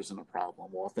matters in a problem.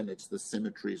 Often it's the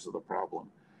symmetries of the problem.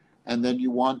 And then you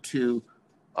want to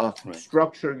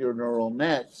structure your neural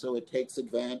net so it takes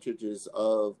advantages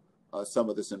of some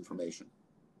of this information.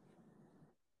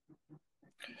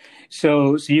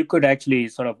 So you could actually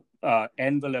sort of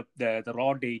envelop the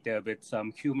raw data with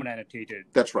some human annotated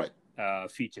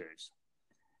features.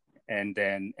 And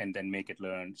then make it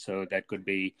learn. So that could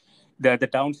be the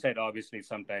downside. Obviously,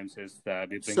 sometimes is we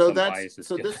bring some biases.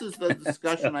 So this is the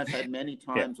discussion I've had many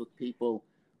times with people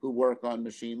who work on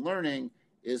machine learning.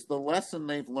 Is the lesson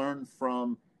they've learned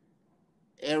from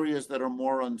areas that are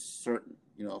more uncertain.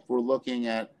 If we're looking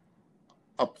at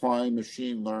applying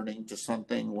machine learning to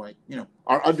something like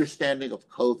our understanding of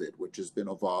COVID, which has been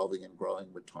evolving and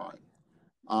growing with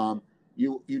time,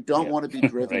 you don't want to be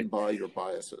driven by your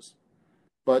biases.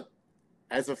 But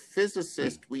as a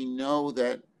physicist, we know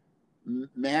that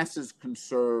mass is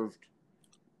conserved,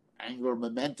 angular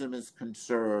momentum is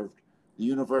conserved, the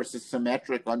universe is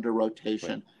symmetric under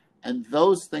rotation, and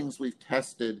those things we've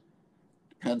tested,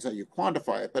 depends how you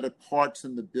quantify it, but at parts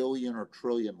in the billion or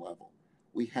trillion level.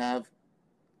 We have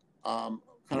kind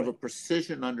of a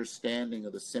precision understanding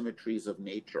of the symmetries of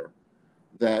nature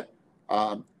that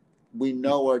we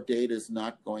know our data is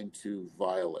not going to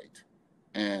violate.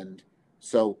 And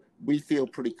so we feel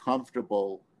pretty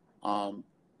comfortable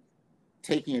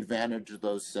taking advantage of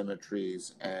those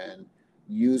symmetries and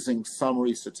using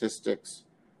summary statistics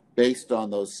based on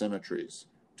those symmetries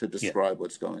to describe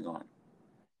what's going on.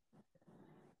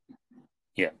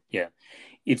 Yeah.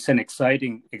 It's an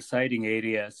exciting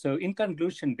area. So in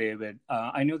conclusion, David,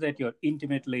 I know that you're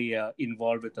intimately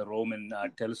involved with the Roman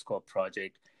telescope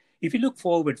project. If you look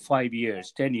forward 5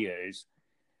 years, 10 years,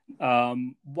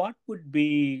 what would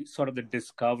be sort of the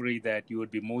discovery that you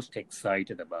would be most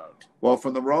excited about? Well,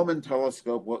 from the Roman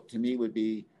telescope, what to me would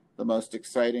be the most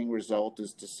exciting result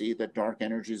is to see that dark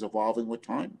energy is evolving with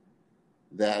time,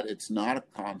 that it's not a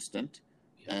constant,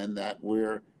 and that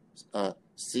we're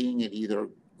seeing it either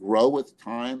grow with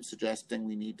time, suggesting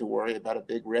we need to worry about a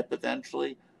big rip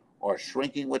eventually, or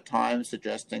shrinking with time,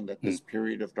 suggesting that this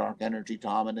period of dark energy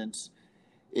dominance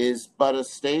is but a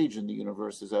stage in the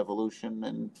universe's evolution,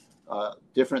 and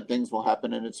different things will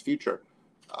happen in its future.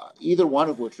 Either one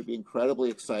of which would be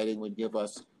incredibly exciting, would give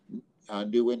us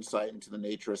new insight into the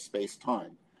nature of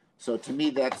space-time. So to me,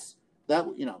 it's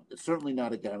certainly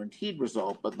not a guaranteed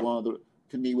result, but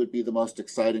to me, would be the most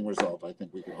exciting result I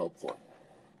think we could hope for.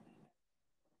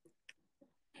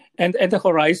 And the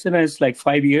horizon is like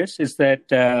 5 years. Is that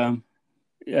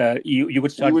you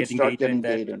would start getting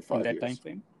data in that time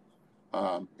frame?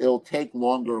 It'll take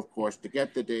longer, of course, to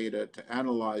get the data, to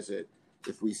analyze it.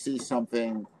 If we see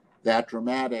something that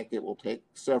dramatic, it will take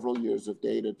several years of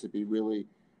data to be really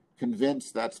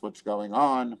convinced that's what's going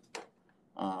on.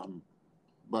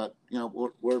 But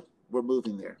we're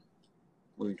moving there,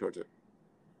 moving towards it.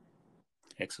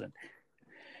 Excellent.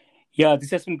 Yeah,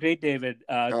 this has been great, David.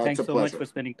 Thanks so pleasure. much for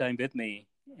spending time with me,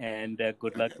 and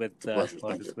good luck with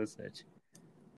all this research.